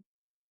know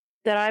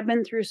that I've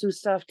been through some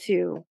stuff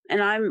too,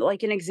 and I'm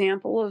like an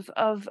example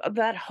of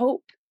that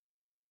hope.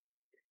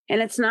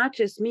 And it's not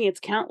just me; it's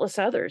countless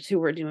others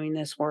who are doing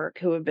this work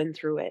who have been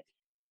through it.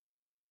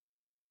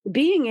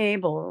 Being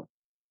able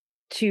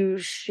to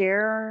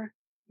share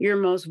your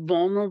most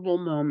vulnerable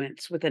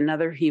moments with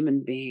another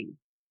human being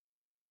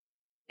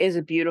is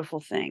a beautiful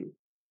thing.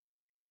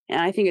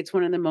 And I think it's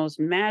one of the most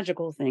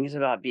magical things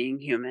about being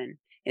human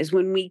is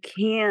when we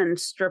can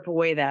strip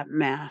away that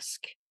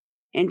mask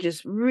and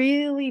just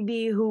really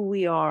be who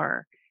we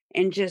are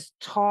and just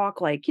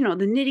talk like, the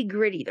nitty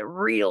gritty, the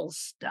real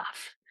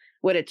stuff,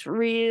 what it's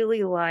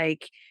really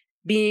like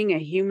being a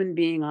human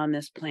being on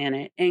this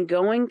planet and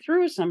going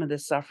through some of the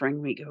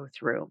suffering we go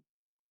through.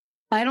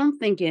 I don't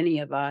think any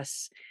of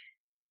us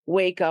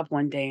wake up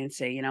one day and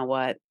say, you know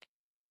what?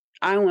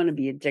 I want to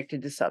be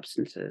addicted to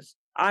substances.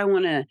 I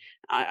want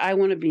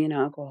to be an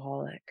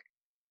alcoholic.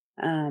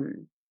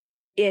 Um,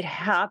 it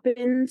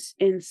happens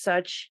in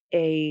such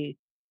a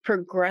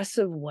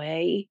progressive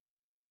way.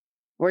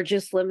 We're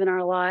just living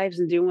our lives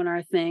and doing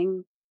our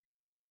thing.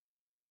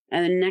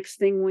 And the next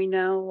thing we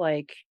know,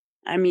 either,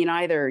 I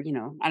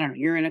don't know,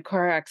 you're in a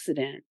car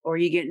accident or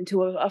you get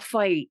into a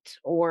fight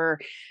or,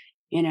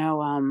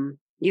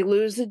 you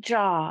lose a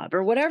job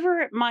or whatever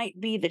it might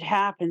be that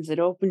happens that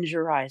opens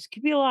your eyes. It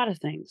could be a lot of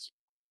things.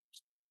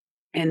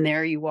 And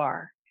there you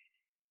are.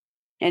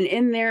 And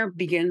in there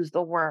begins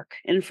the work.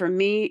 And for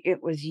me,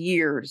 it was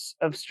years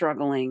of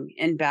struggling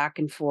and back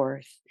and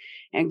forth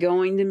and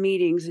going to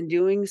meetings and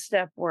doing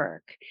step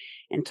work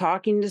and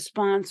talking to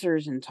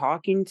sponsors and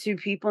talking to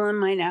people in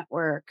my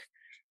network,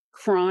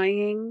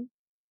 crying,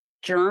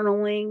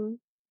 journaling,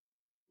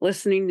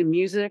 listening to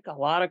music, a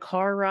lot of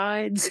car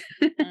rides,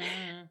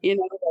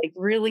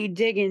 really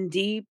digging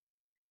deep.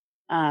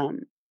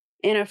 And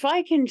if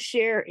I can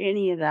share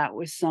any of that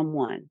with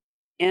someone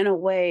in a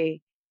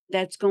way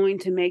that's going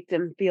to make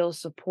them feel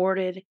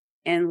supported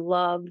and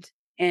loved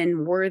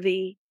and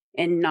worthy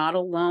and not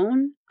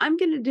alone, I'm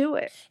going to do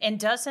it. And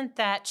doesn't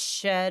that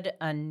shed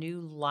a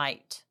new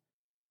light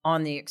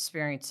on the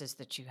experiences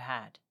that you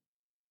had?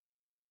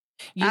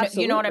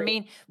 You know what I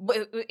mean?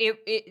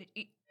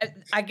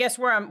 I guess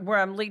where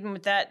I'm leading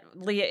with that,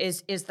 Leah,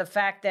 is the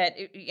fact that,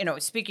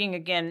 speaking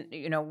again,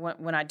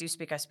 when I do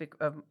speak, I speak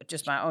of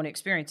just my own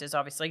experiences,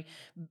 obviously.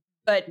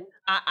 But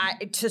I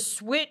to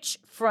switch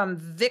from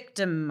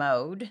victim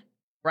mode,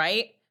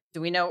 right?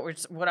 Do we know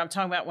what I'm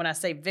talking about when I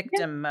say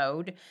victim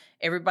mode?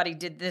 Everybody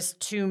did this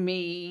to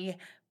me,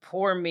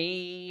 poor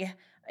me.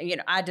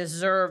 I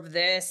deserve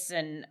this,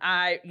 and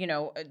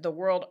the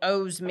world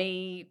owes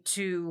me.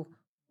 To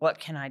what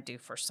can I do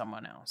for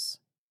someone else?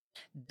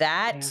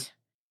 That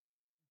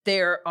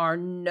there are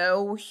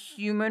no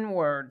human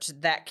words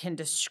that can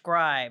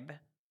describe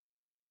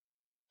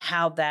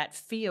how that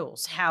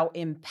feels, how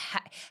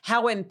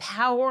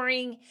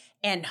empowering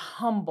and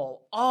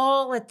humble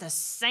all at the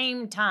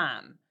same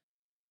time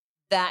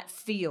that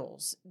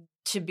feels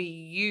to be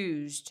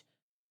used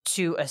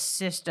to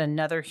assist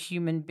another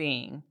human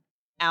being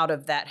out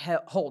of that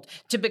hold,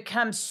 to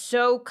become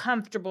so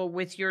comfortable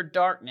with your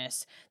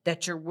darkness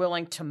that you're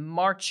willing to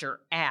march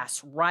your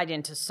ass right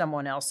into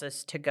someone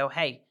else's to go,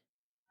 hey,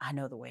 I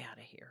know the way out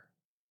of here.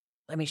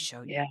 Let me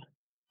show you. Yeah.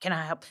 Can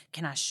I help?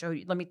 Can I show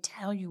you? Let me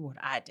tell you what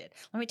I did.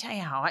 Let me tell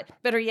you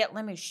better yet,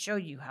 let me show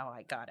you how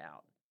I got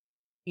out,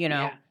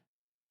 Yeah.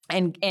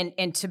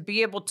 and to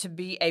be able to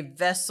be a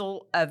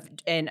vessel of,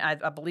 and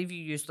I believe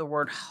you used the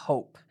word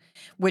hope,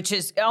 which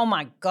is, oh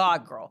my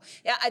God, girl.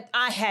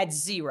 I had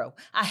zero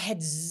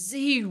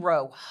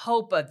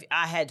hope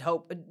I had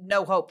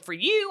no hope for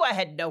you. I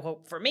had no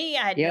hope for me.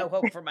 I had no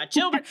hope for my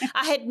children.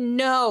 I had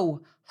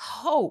no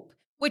hope.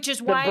 Which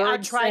is why I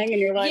tried. Sing and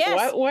you're like,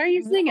 yes, why are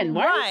you singing?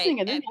 Why are you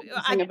singing? There's nothing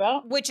to sing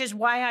about. Which is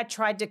why I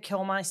tried to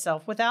kill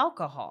myself with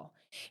alcohol.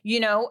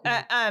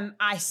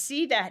 I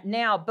see that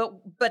now, but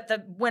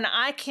when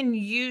I can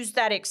use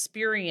that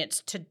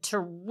experience to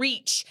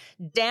reach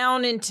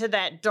down into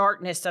that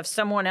darkness of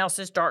someone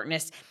else's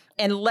darkness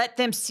and let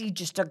them see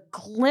just a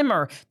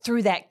glimmer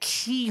through that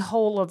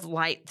keyhole of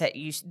light that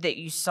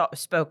you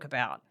spoke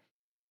about.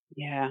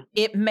 Yeah,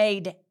 it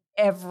made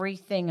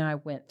everything I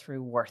went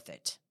through worth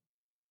it.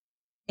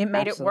 It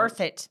made it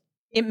worth it.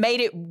 It made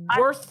it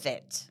worth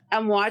it.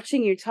 I'm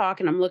watching you talk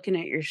and I'm looking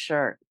at your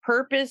shirt.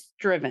 Purpose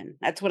driven.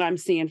 That's what I'm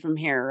seeing from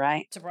here,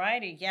 right?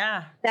 Sobriety,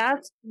 yeah.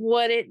 That's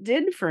what it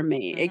did for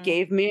me. It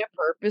gave me a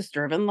purpose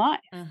driven life.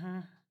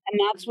 And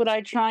that's what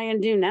I try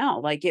and do now.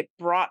 Like, it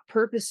brought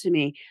purpose to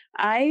me.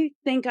 I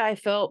think I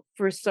felt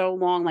for so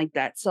long like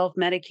that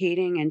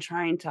self-medicating and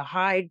trying to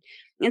hide.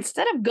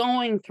 Instead of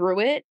going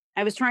through it,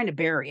 I was trying to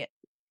bury it.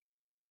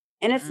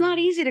 And it's not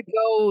easy to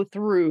go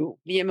through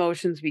the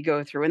emotions we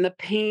go through and the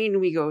pain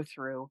we go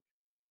through.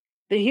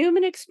 The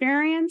human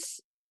experience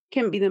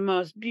can be the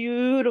most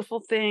beautiful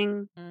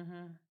thing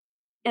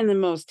and the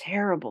most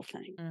terrible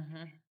thing.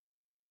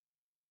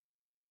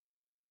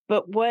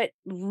 But what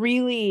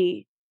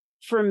really,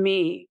 for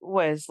me,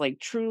 was like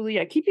truly,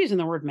 I keep using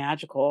the word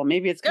magical.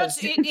 Maybe it's because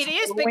it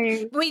is,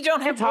 but we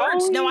don't have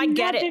words. No, I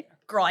get it.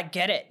 Girl, I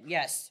get it.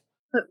 Yes.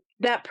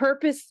 That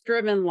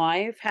purpose-driven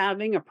life,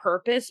 having a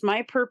purpose,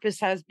 my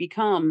purpose has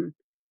become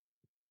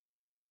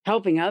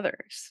helping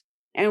others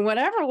in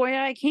whatever way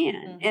I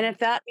can. And if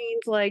that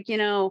means I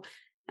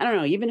don't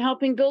know, even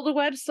helping build a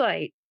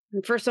website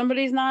for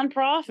somebody's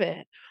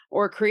nonprofit,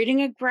 or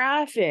creating a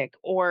graphic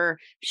or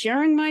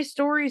sharing my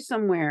story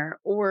somewhere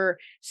or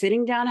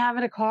sitting down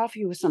having a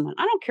coffee with someone.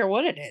 I don't care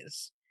what it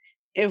is.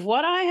 If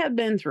what I have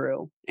been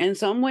through in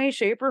some way,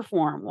 shape, or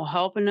form will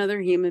help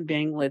another human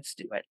being, let's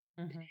do it.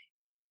 Mm-hmm.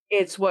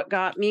 It's what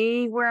got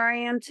me where I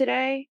am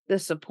today. The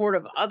support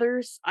of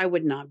others. I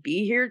would not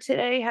be here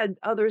today had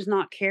others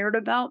not cared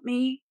about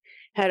me,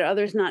 had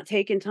others not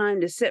taken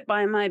time to sit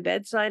by my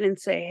bedside and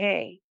say,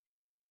 hey,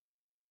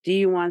 do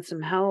you want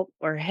some help?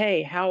 Or,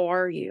 hey, how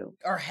are you?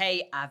 Or,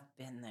 hey, I've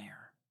been there.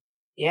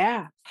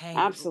 Yeah, Hey,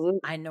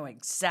 absolutely. I know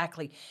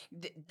exactly.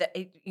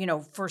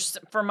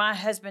 For my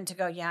husband to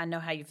go, yeah, I know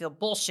how you feel.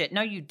 Bullshit.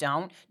 No, you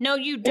don't. No,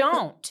 you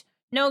don't.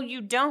 No,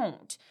 you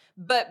don't.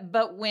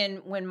 But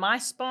when my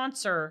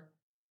sponsor,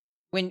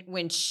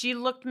 when she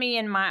looked me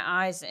in my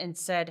eyes and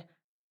said,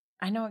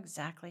 I know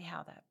exactly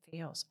how that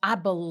feels, I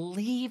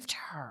believed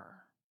her.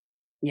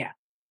 Yeah.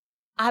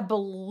 I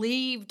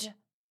believed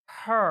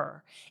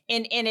her.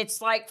 And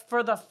it's like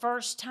for the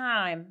first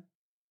time,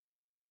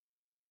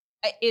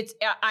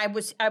 I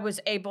was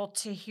able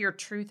to hear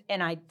truth,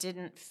 and I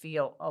didn't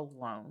feel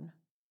alone.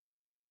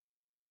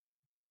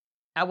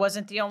 I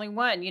wasn't the only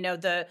one.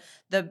 The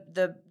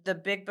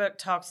big book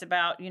talks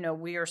about,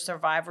 we are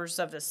survivors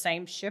of the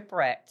same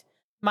shipwreck.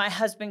 My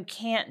husband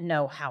can't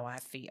know how I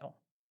feel.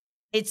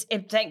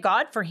 Thank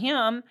God for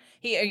him.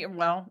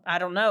 I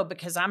don't know,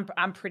 because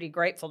I'm pretty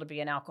grateful to be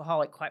an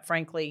alcoholic, quite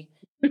frankly.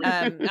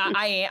 I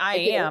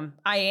am.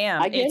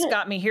 I get It's it.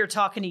 got me here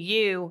talking to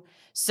you.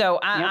 So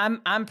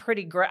Yep. I'm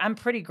pretty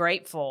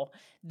grateful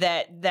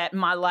that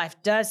my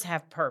life does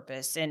have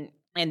purpose,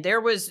 and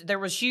there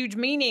was huge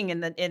meaning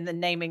in the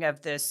naming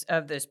of this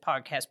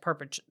podcast,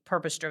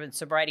 purpose driven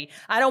sobriety.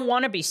 I don't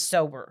want to be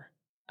sober.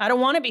 I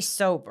want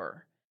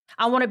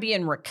to be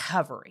in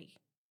recovery.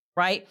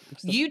 Right?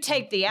 You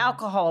take the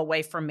alcohol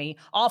away from me,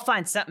 I'll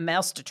find something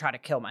else to try to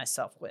kill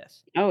myself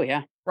with. Oh,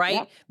 yeah. Right?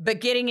 Yep. But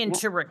getting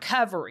into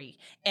recovery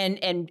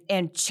and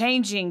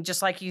changing,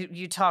 just like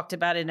you talked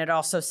about, and it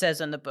also says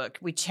in the book,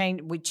 we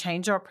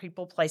change our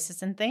people,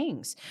 places, and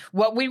things.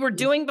 What we were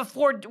doing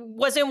before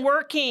wasn't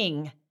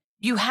working.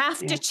 You have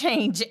to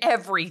change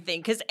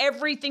everything, because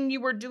everything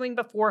you were doing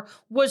before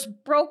was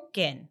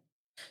broken.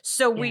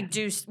 So we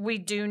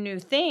do new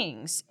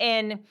things.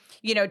 And,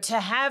 to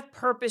have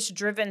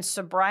purpose-driven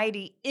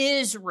sobriety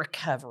is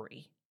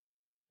recovery.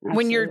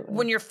 Absolutely.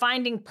 When you're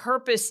finding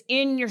purpose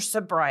in your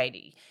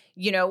sobriety,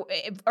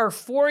 or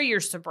for your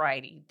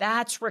sobriety,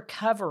 that's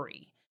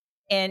recovery.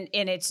 And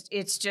it's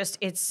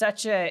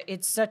such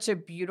a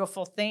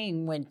beautiful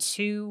thing when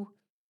two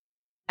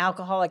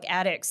alcoholic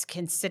addicts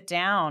can sit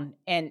down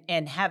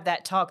and have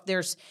that talk.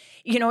 There's,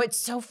 it's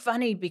so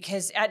funny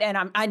because,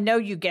 I know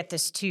you get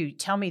this too.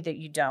 Tell me that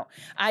you don't.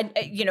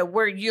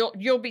 Where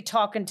you'll be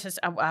talking to,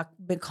 I've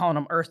been calling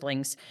them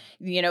earthlings.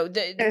 You've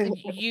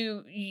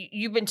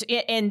been,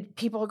 and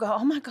people will go,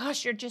 oh my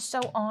gosh, you're just so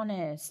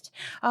honest.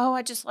 Oh,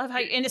 I just love how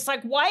you, and it's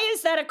like, why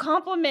is that a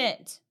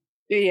compliment?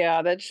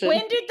 Yeah, that should.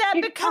 When did that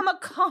become a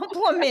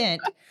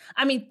compliment?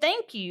 I mean,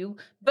 thank you,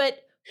 but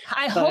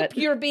I hope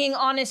you're being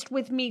honest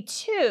with me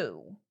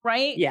too,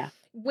 right? Yeah.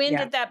 When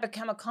did that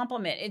become a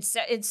compliment?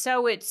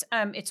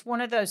 It's one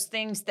of those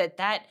things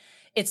that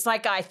it's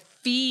like I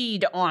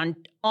feed on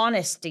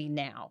honesty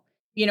now.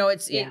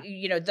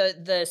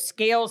 The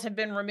scales have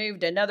been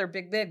removed. Another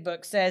big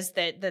book says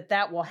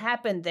that will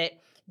happen, that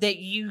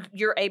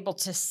you're able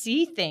to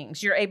see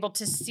things. You're able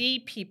to see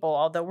people,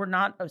 although we're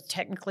not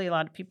technically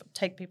allowed to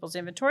take people's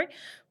inventory,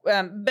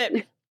 but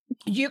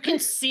you can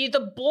see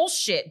the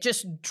bullshit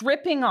just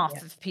dripping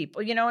off of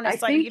people, and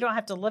it's you don't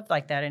have to live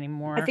like that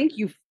anymore. I think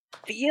you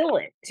feel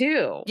it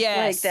too.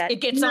 Yes, like that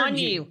it gets energy. on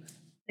you.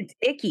 It's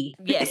icky.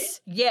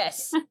 Yes,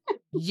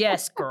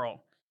 yes,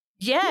 girl.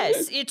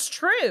 Yes, it's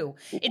true.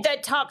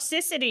 That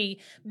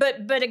toxicity,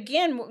 but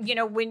again,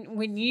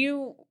 when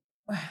you,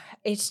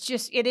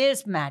 it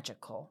is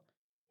magical.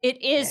 It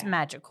is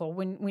magical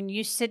when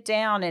you sit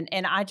down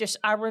and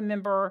I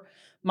remember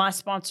my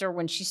sponsor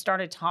when she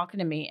started talking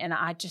to me, and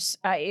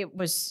it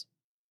was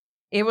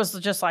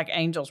just like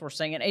angels were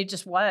singing. It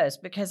just was,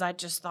 because I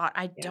just thought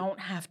I don't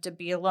have to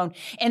be alone.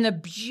 And the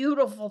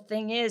beautiful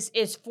thing is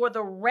for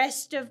the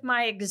rest of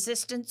my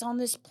existence on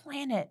this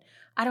planet,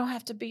 I don't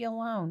have to be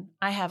alone.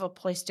 I have a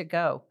place to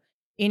go.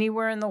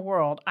 Anywhere in the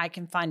world, I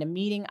can find a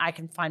meeting. I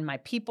can find my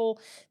people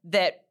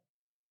that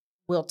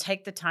will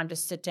take the time to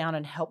sit down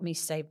and help me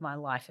save my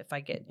life if I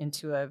get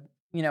into a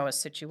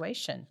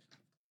situation.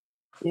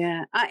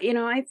 Yeah.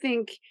 I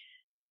think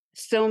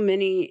so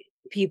many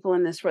people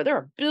in this world, there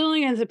are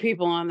billions of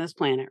people on this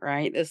planet,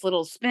 right? This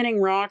little spinning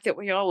rock that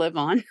we all live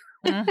on.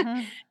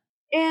 Mm-hmm.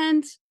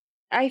 And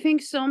I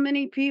think so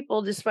many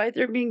people, despite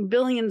there being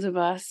billions of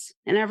us,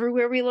 and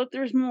everywhere we look,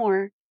 there's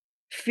more,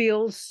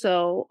 feel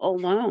so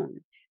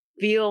alone,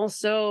 feel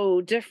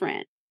so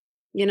different,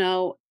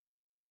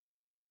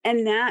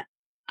 and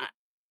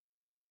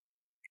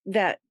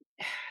that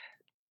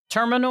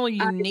Terminal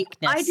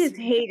uniqueness. I just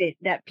hate it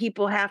that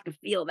people have to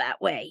feel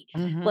that way.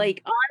 Mm-hmm.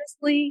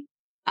 Honestly,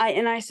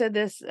 I said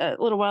this a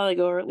little while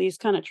ago, or at least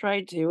kind of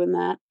tried to, in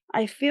that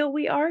I feel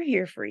we are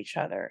here for each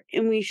other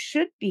and we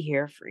should be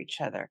here for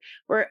each other.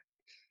 Where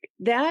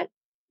that,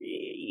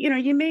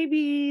 you may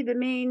be the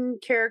main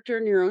character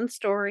in your own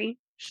story,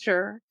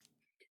 sure.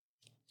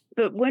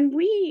 But when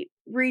we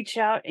reach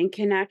out and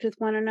connect with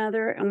one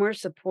another and we're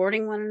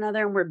supporting one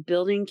another and we're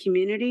building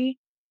community,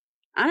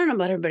 I don't know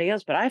about everybody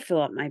else, but I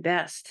feel at my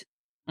best.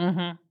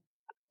 Mm-hmm.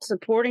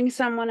 Supporting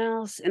someone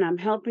else and I'm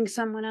helping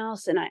someone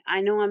else and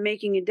I know I'm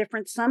making a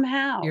difference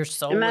somehow, Your no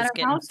soul matter is how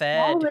getting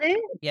small fed. it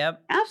is.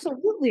 Yep.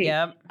 Absolutely.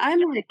 Yep.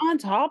 I'm like on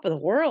top of the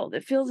world.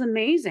 It feels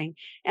amazing.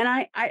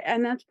 And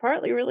and that's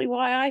partly really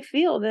why I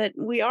feel that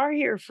we are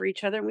here for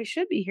each other and we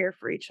should be here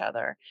for each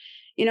other.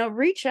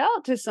 Reach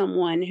out to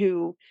someone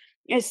who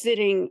is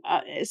sitting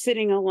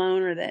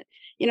alone, or that,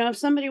 if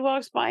somebody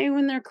walks by you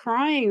and they're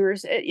crying, or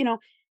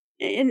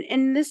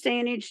in this day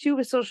and age too,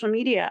 with social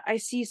media, I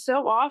see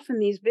so often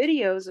these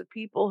videos of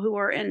people who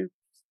are in,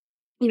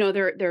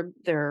 they're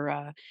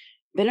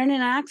been in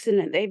an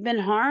accident, they've been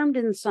harmed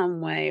in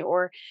some way,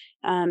 or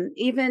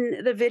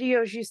even the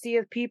videos you see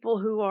of people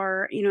who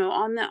are,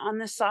 on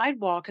the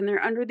sidewalk and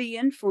they're under the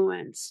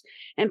influence,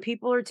 and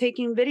people are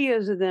taking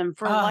videos of them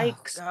for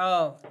likes.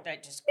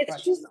 That just It's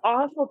crushes just me.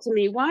 awful to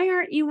me. Why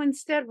aren't you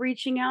instead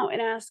reaching out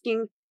and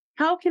asking,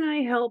 how can I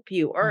help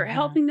you? Or Mhm.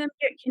 helping them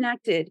get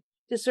connected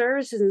to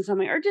services in some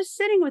way, or just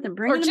sitting with them, Or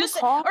bringing them a just,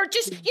 coffee.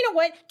 you know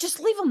what? Just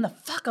leave them the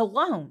fuck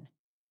alone.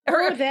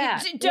 Or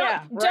that.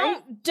 Yeah,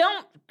 right?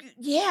 Don't.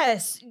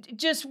 Yes,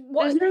 just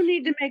There's what? no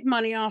need to make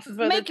money off of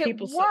other Make it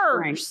people's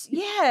suffering. worse.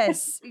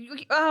 Yes.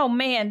 Oh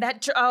man,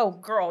 oh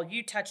girl,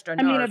 you touched a I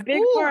mean, a nerve.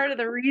 big Ooh. part of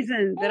the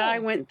reason that I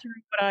Ooh. went through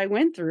what I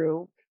went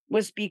through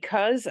was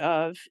because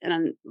of, and I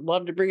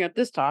love to bring up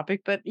this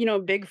topic, but,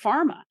 big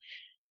pharma.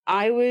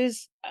 I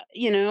was,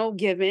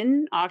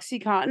 given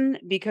Oxycontin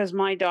because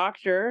my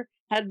doctor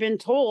had been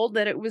told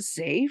that it was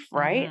safe,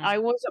 right? Mhm. I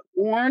wasn't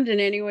warned in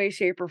any way,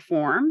 shape, or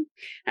form.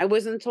 I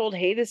wasn't told,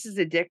 hey, this is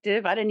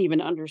addictive. I didn't even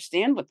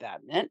understand what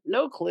that meant.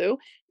 No clue.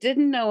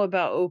 Didn't know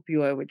about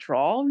opioid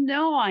withdrawal.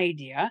 No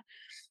idea.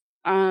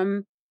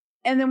 Um,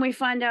 and then we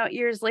find out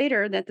years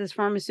later that this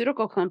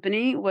pharmaceutical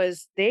company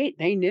was they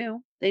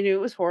knew it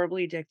was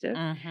horribly addictive.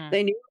 Mhm.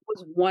 They knew it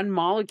was one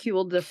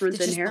molecule different It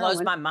than just blows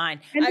heroin. my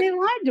mind. And they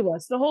lied to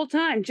us the whole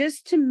time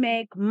just to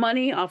make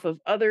money off of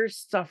others'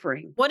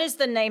 suffering. What is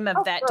the name of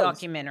How that gross.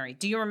 documentary?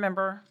 Do you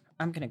remember?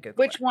 I'm gonna Google it.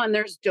 Which one?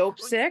 There's Dope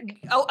Sick.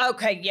 Oh,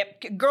 okay.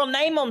 Yep. Girl,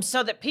 name them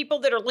so that people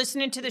that are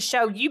listening to the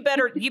show, you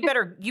better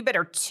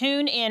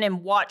tune in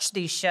and watch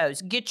these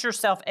shows. Get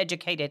yourself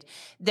educated.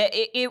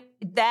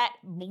 That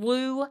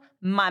blew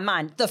my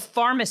mind. The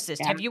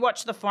Pharmacist. Yeah. Have you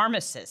watched The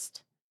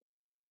Pharmacist?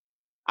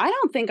 I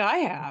don't think I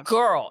have.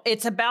 Girl,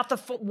 it's about a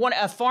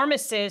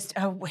pharmacist.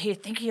 Oh, I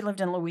think he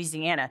lived in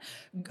Louisiana.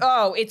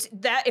 Oh, it's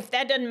that. If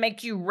that doesn't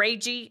make you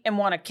ragey and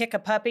want to kick a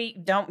puppy,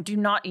 do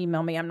not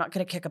email me. I'm not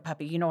going to kick a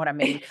puppy. You know what I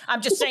mean?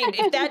 I'm just saying,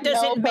 if that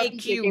doesn't No, puppy make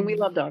kicking. We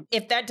love dogs.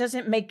 if that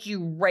doesn't make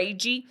you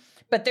ragey,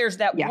 but there's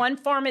that Yeah. one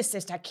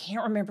pharmacist, I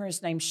can't remember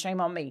his name,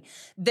 shame on me,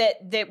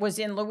 that was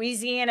in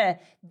Louisiana,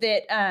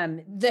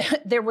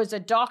 that there was a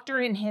doctor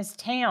in his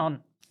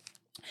town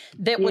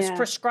that was Yeah.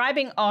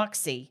 prescribing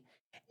Oxy,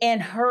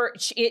 and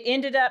it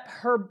ended up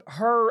her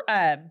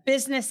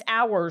business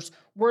hours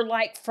were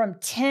like from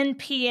 10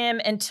 p.m.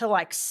 until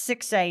like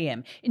 6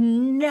 a.m.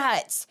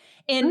 Nuts.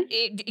 And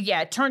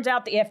it turns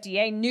out the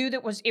FDA knew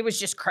it was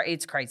just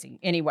it's crazy.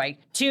 Anyway,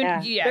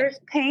 There's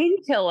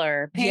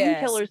Painkiller. Yes.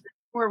 Painkiller's the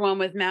newer one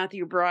with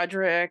Matthew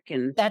Broderick,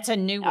 and That's a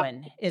new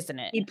one, isn't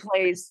it? he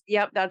plays.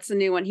 Yep, that's the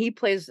new one.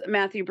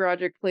 Matthew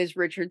Broderick plays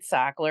Richard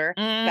Sackler.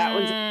 That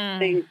one's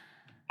interesting.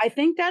 I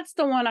think that's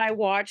the one I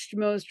watched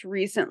most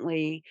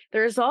recently.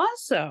 There's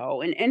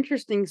also an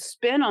interesting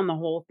spin on the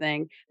whole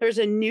thing. There's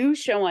a new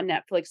show on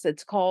Netflix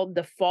that's called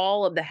The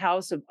Fall of the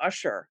House of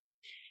Usher.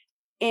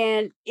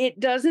 And it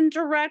doesn't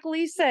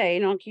directly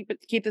say,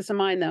 keep this in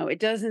mind though, it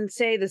doesn't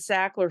say the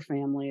Sackler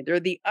family. They're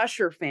the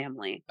Usher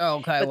family.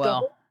 Okay, But the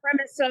whole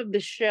premise of the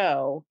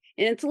show,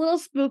 and it's a little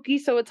spooky,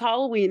 so it's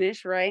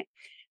Halloweenish, right?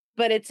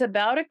 But it's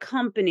about a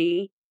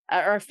company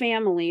or a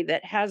family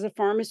that has a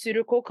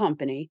pharmaceutical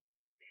company.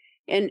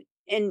 And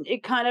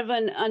it kind of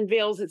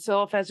unveils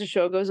itself as the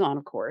show goes on,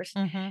 of course.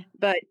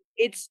 But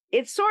it's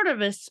sort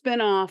of a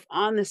spinoff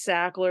on the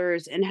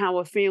Sacklers and how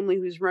a family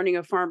who's running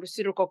a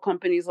pharmaceutical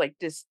company is like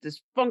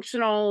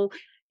dysfunctional,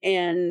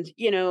 and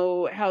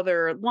how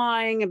they're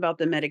lying about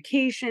the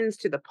medications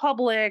to the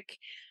public,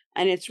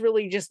 and it's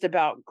really just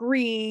about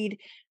greed.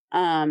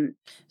 Same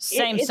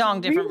It's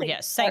song, different, really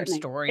same disheartening.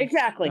 story.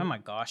 Exactly. Oh my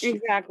gosh.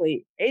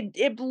 Exactly.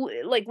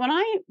 Like when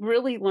I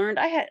really learned,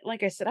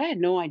 like I said, I had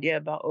no idea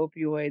about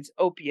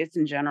opiates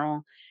in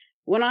general.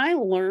 When I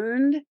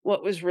learned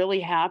what was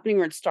really happening,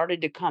 or it started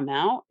to come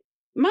out,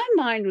 my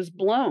mind was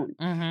blown.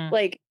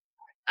 Like,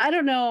 I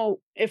don't know,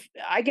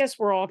 I guess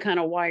we're all kind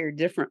of wired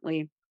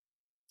differently,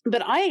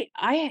 but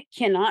I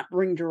cannot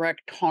bring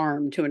direct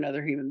harm to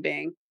another human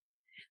being.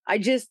 I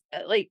just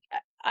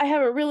I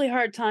have a really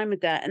hard time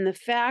with that. And the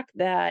fact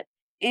that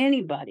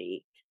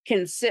anybody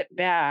can sit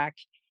back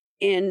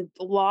and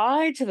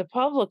lie to the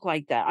public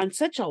like that on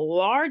such a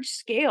large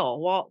scale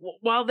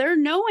while they're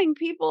knowing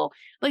people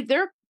like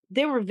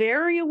they were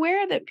very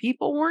aware that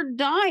people were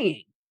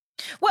dying.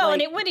 Well, and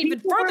Like it went even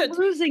people were further.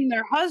 losing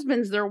their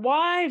husbands, their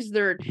wives,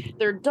 their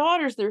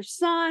daughters, their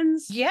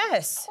sons.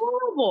 Yes.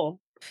 Horrible.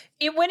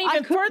 It went I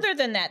even couldn't. further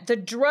than that. The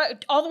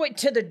drug, all the way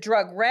to the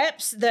drug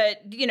reps, the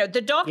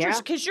doctors, Yeah.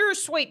 because you're a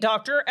sweet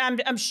doctor.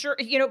 I'm sure,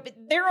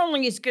 they're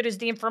only as good as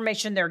the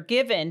information they're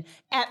given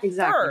at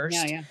Exactly.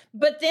 first. Yeah.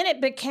 But then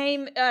it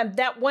became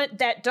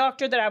that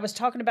doctor that I was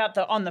talking about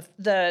on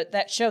the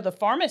that show, The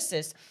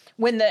Pharmacist,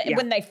 when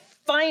they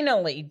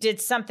finally did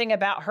something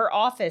about her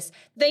office,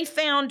 they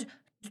found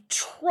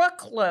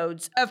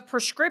truckloads of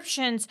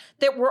prescriptions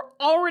that were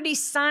already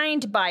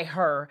signed by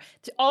her.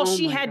 All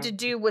she had to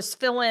do was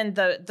fill in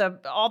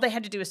all they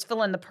had to do is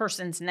fill in the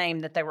person's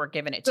name that they were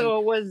giving it to. So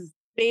it was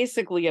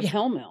basically a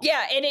pill mill.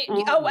 Yeah, and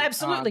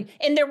absolutely. God.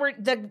 And there were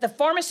the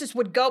pharmacist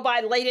would go by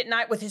late at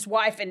night with his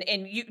wife, and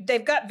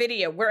they've got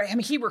video where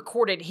he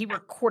recorded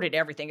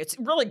everything. It's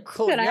really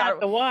cool. I have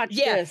to watch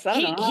this.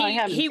 I don't know. I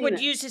haven't he seen would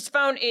it. use his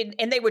phone,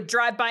 and they would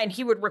drive by, and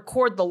he would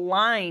record the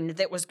line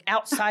that was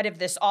outside of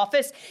this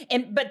office.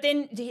 But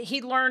then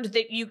he learned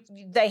that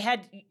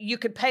you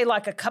could pay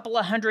like a couple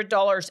of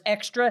 $100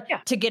 extra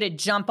to get a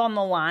jump on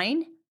the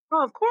line.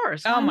 Oh, of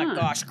course. Oh my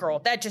gosh, girl.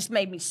 That just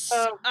made me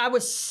I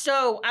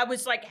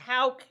was like,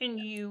 how can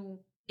you?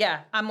 Yeah,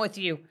 I'm with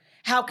you.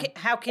 How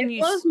can you?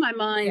 It blows my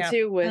mind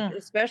too,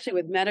 especially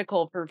with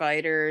medical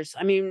providers.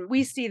 I mean,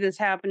 we see this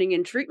happening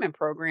in treatment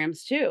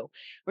programs too,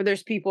 where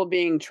there's people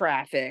being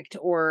trafficked,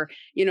 or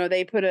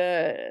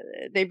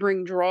they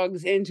bring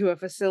drugs into a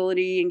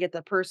facility and get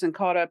the person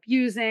caught up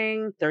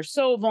using. They're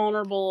so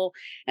vulnerable,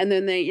 and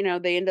then they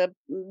end up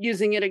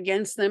using it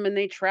against them, and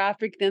they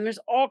traffic them. There's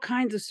all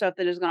kinds of stuff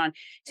that has gone on,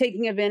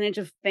 taking advantage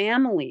of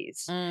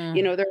families. They're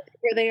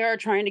here, they are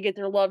trying to get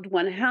their loved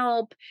one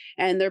help,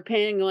 and they're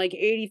paying like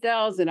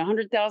 $80,000,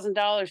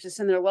 $100,000 to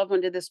send their loved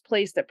one to this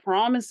place that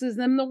promises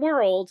them the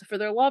world for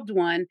their loved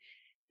one.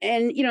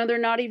 And, they're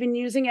not even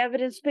using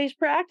evidence-based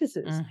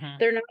practices.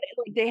 They're not,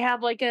 they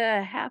have like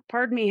a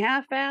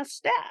half-assed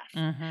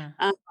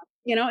staff.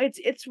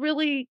 It's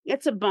really,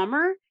 it's a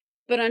bummer,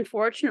 but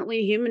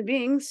unfortunately human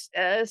beings,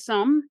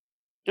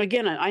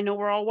 again, I know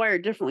we're all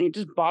wired differently. It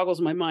just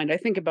boggles my mind. I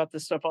think about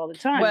this stuff all the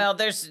time. Well,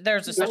 there's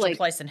a special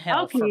place in hell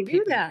how can for you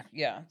people. do that?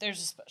 Yeah, there's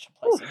a special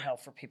place in hell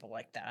for people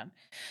like that.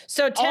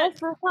 So all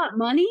for what?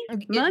 Money?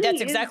 Money.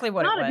 That's exactly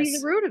what it was. Be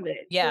the root of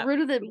it. Yeah, the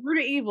root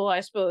of evil, I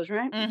suppose.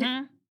 Right?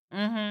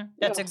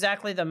 That's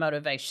exactly the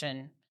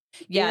motivation.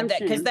 Yeah,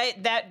 because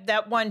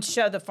that one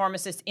show, The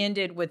Pharmacist,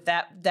 ended with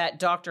that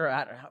doctor.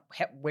 I don't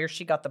know where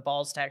she got the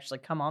balls to actually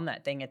come on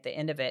that thing at the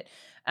end of it.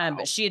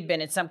 But she had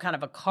been in some kind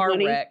of a car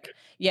wreck.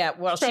 Yeah,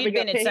 well, she'd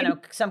been in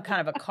some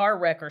kind of a car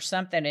wreck or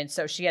something, and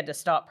so she had to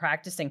stop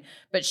practicing.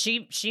 But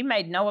she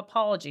made no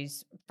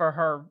apologies for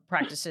her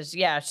practices.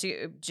 Yeah,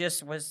 she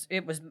just was.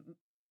 It was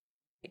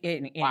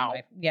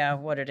anyway. Yeah,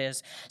 what it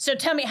is. So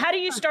tell me, how do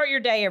you start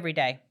your day every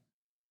day?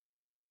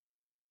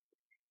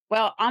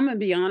 Well, I'm going to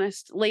be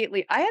honest.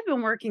 Lately, I have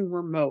been working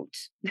remote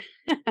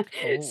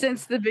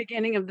since the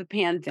beginning of the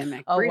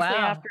pandemic. Oh, briefly wow.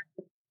 after.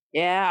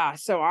 Yeah.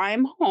 So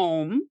I'm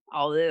home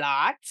a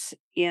lot.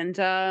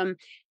 And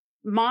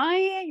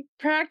my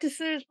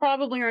practices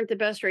probably aren't the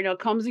best right now. It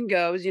comes and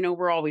goes.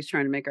 We're always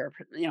trying to make our,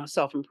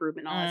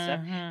 self-improvement and all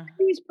that stuff.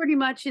 It's pretty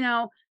much,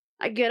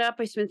 I get up,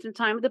 I spend some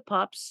time with the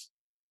pups.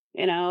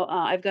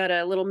 I've got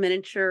a little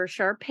miniature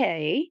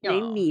Shar-Pei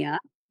named Mia.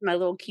 My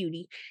little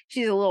cutie.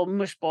 She's a little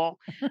mush ball,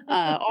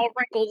 all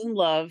wrinkled in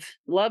love,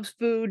 loves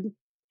food,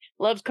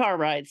 loves car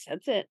rides.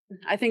 That's it.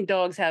 I think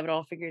dogs have it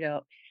all figured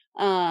out.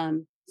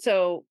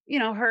 So,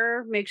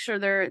 her, make sure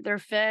they're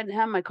fed,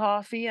 have my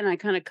coffee, and I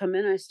kind of come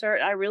in,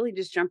 I really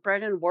just jump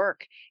right into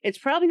work. It's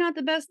probably not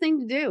the best thing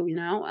to do,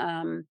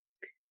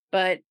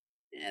 but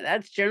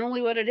that's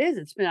generally what it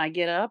is. I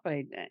get up,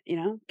 I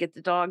get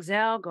the dogs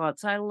out, go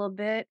outside a little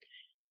bit,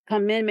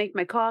 come in, make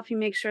my coffee,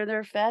 make sure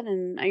they're fed.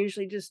 And I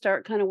usually just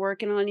start kind of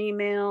working on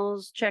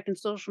emails, checking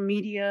social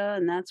media,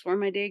 and that's where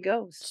my day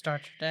goes.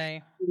 Start your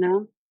day.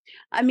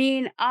 I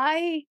mean,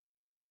 I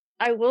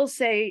will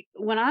say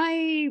when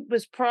I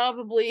was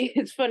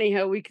it's funny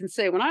how we can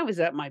say when I was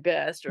at my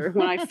best or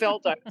when I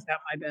felt I was at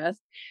my best.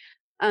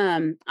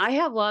 I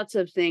have lots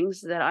of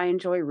things that I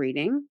enjoy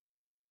reading,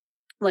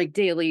 like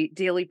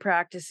daily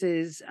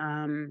practices.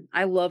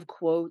 I love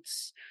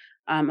quotes.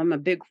 I'm a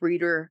big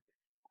reader.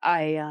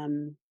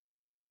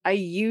 I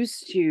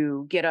used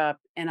to get up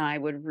and I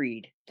would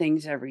read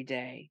things every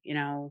day,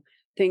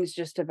 things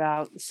just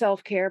about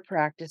self-care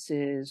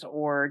practices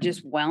or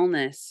just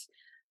wellness,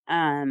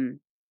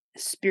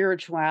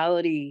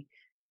 spirituality.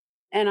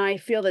 And I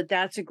feel that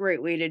that's a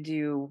great way to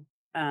do,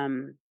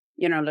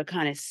 to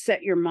kind of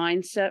set your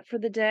mindset for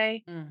the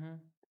day.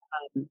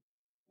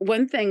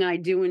 One thing I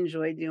do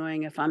enjoy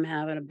doing if I'm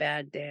having a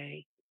bad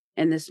day,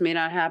 and this may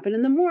not happen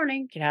in the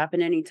morning, can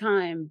happen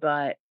anytime,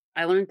 but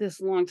I learned this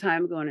a long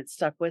time ago and it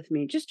stuck with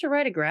me, just to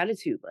write a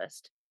gratitude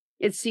list.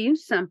 It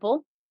seems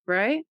simple,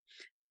 right?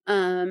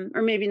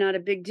 Or maybe not a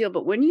big deal,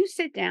 but when you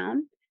sit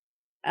down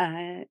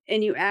and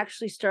you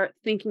actually start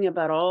thinking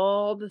about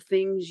all the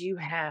things you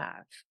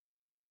have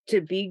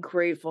to be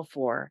grateful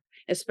for,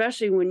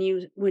 especially when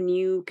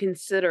you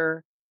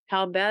consider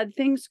how bad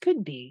things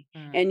could be,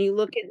 and you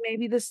look at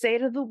maybe the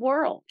state of the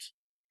world,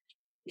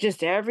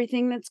 just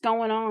everything that's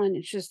going on.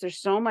 It's just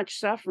there's so much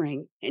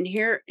suffering. And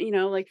here,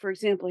 like for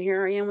example,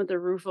 here I am with a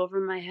roof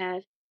over my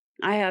head.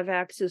 I have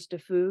access to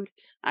food.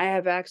 I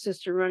have access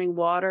to running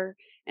water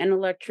and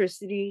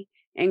electricity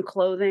and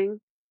clothing.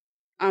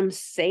 I'm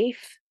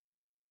safe.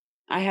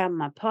 I have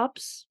my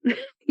pups,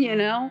 you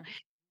know.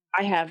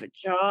 I have a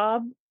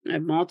job. I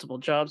have multiple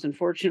jobs,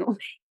 unfortunately.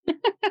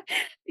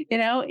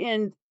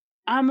 And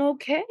I'm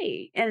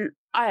okay. And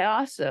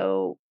I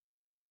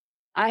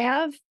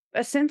have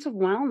a sense of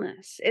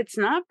wellness. It's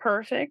not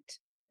perfect.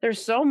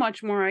 There's so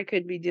much more I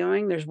could be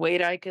doing. There's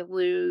weight I could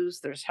lose.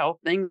 There's health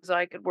things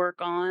I could work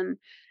on,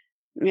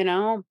 you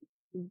know,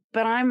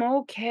 but I'm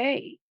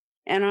okay.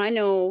 And I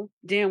know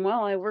damn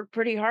well I worked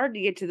pretty hard to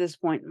get to this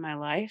point in my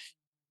life.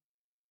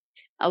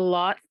 A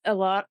lot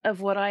of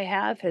what I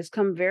have has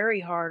come very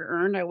hard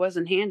earned. I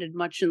wasn't handed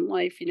much in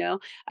life.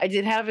 I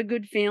did have a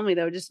good family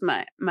though. Just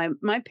my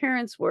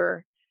parents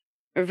are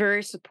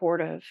very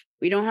supportive.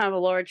 We don't have a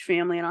large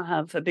family. I don't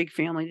have a big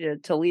family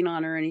to lean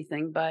on or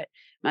anything, but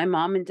my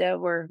mom and dad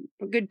were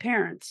good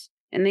parents,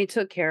 and they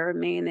took care of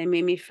me, and they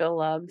made me feel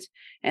loved,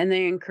 and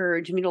they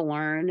encouraged me to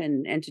learn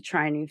and to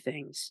try new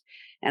things.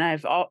 And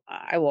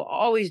I will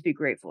always be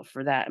grateful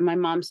for that. And my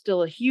mom's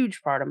still a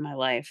huge part of my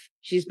life.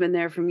 She's been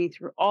there for me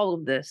through all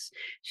of this.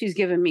 She's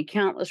given me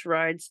countless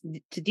rides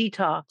to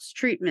detox,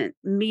 treatment,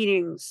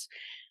 meetings.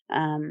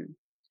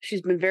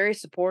 She's been very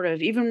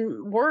supportive,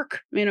 even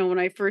work. When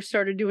I first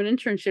started doing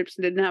internships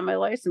and didn't have my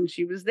license,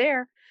 she was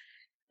there.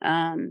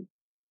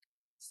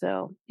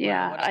 So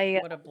yeah,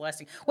 wow, what a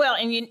blessing. Well,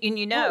 and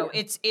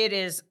it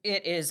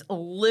is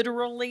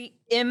literally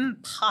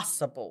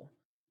impossible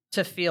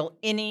to feel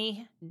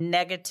any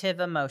negative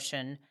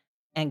emotion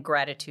and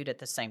gratitude at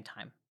the same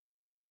time.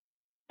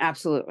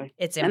 Absolutely.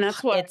 And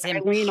that's why I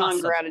lean on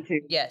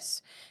gratitude.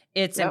 Yes.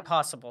 It's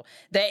impossible.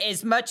 That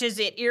as much as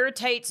it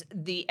irritates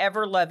the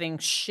ever-loving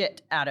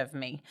shit out of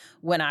me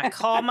when I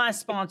call my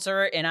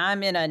sponsor and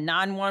I'm in a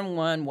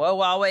 911,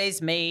 woe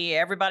always me,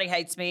 everybody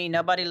hates me,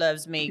 nobody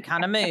loves me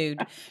kind of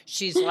mood,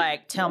 she's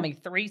like, tell me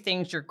 3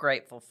 things you're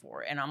grateful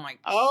for. And I'm like,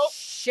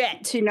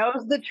 shit. She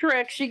knows the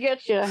trick. She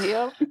gets you.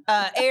 Yep.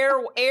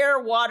 Air,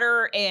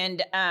 water,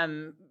 and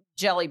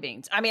jelly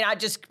beans. I mean, I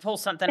just pull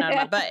something out of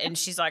my butt, and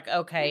she's like,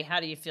 "Okay,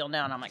 how do you feel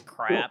now?" And I'm like,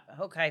 "Crap.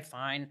 Okay,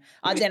 fine."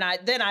 Then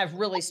I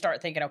really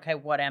start thinking, "Okay,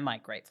 what am I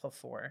grateful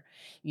for?"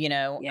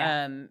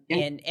 And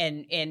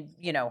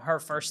her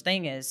first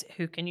thing is,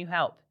 "Who can you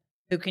help?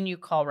 Who can you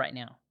call right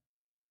now?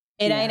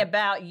 It ain't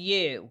about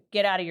you.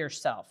 Get out of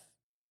yourself."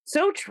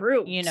 So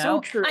true.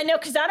 So true. I know,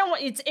 because I don't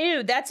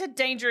want, that's a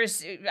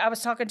dangerous, I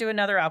was talking to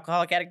another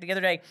alcoholic addict the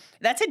other day.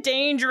 That's a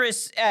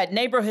dangerous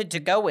neighborhood to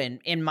go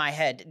in my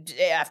head,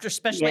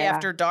 especially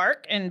after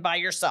dark and by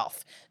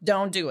yourself.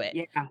 Don't do it.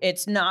 Yeah.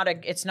 It's not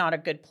a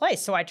good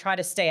place. So I try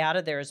to stay out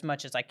of there as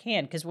much as I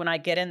can, because when I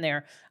get in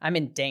there, I'm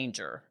in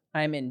danger.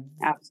 I'm in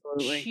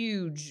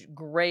huge,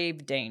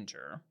 grave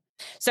danger.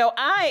 So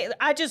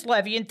I just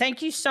love you, and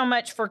thank you so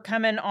much for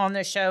coming on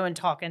the show and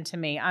talking to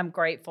me. I'm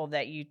grateful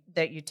that you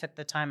took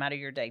the time out of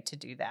your day to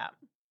do that.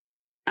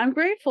 I'm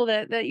grateful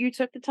that you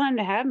took the time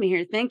to have me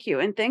here. Thank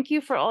you. And thank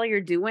you for all you're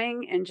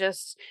doing. And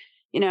just,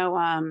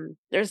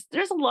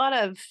 there's a lot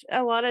of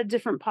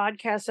different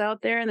podcasts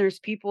out there, and there's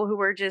people who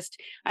are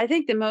just, I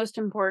think the most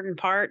important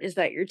part is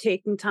that you're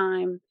taking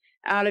time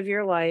out of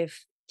your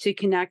life to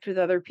connect with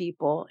other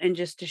people and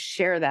just to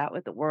share that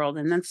with the world.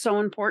 And that's so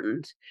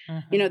important.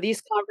 Mm-hmm.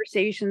 These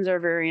conversations are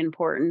very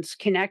important.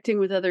 Connecting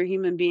with other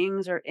human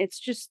beings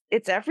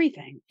it's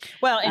everything.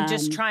 Well, and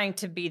just trying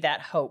to be that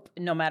hope,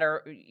 no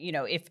matter,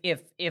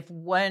 if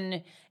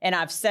one, and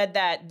I've said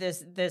that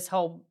this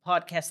whole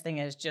podcast thing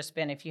has just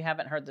been, if you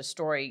haven't heard the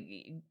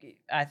story,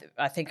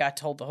 I think I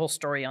told the whole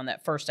story on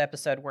that first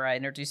episode where I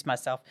introduced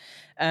myself.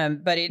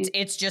 But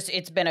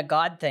it's been a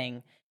God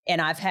thing. And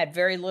I've had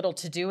very little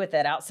to do with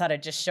it outside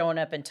of just showing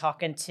up and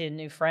talking to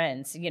new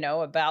friends,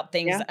 about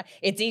things. Yeah.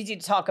 It's easy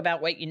to talk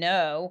about what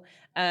right.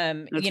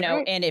 And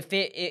if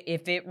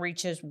it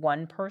reaches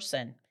one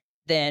person,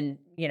 then,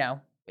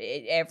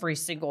 every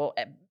single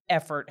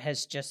effort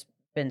has just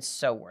been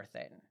so worth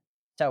it.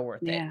 So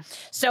worth it.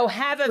 So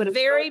have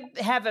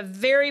a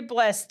very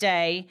blessed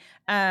day.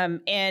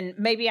 And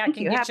maybe I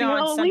can get you on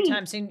Halloween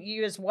sometime soon.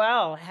 You as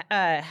well.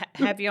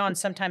 Have you on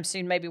sometime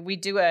soon. Maybe we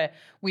do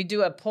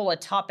pull a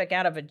topic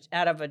out of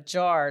a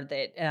jar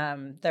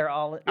that they're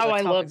all.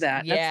 I love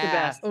that. Yeah.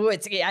 That's the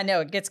best. I know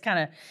it gets kind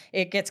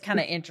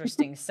of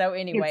interesting. So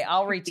anyway,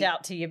 I'll reach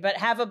out to you. But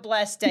have a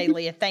blessed day,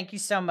 Leah. Thank you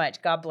so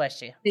much. God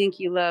bless you.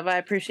 Thank you, love. I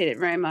appreciate it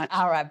very much.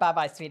 All right.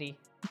 Bye, sweetie.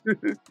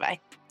 Bye.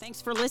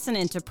 Thanks for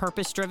listening to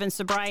Purpose Driven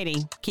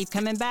Sobriety. Keep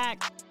coming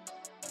back.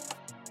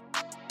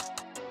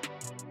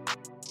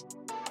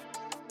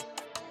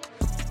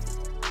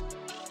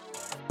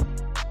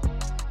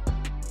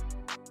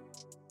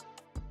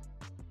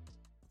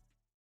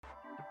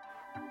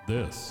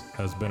 This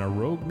has been a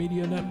Rogue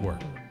Media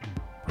Network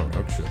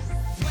production.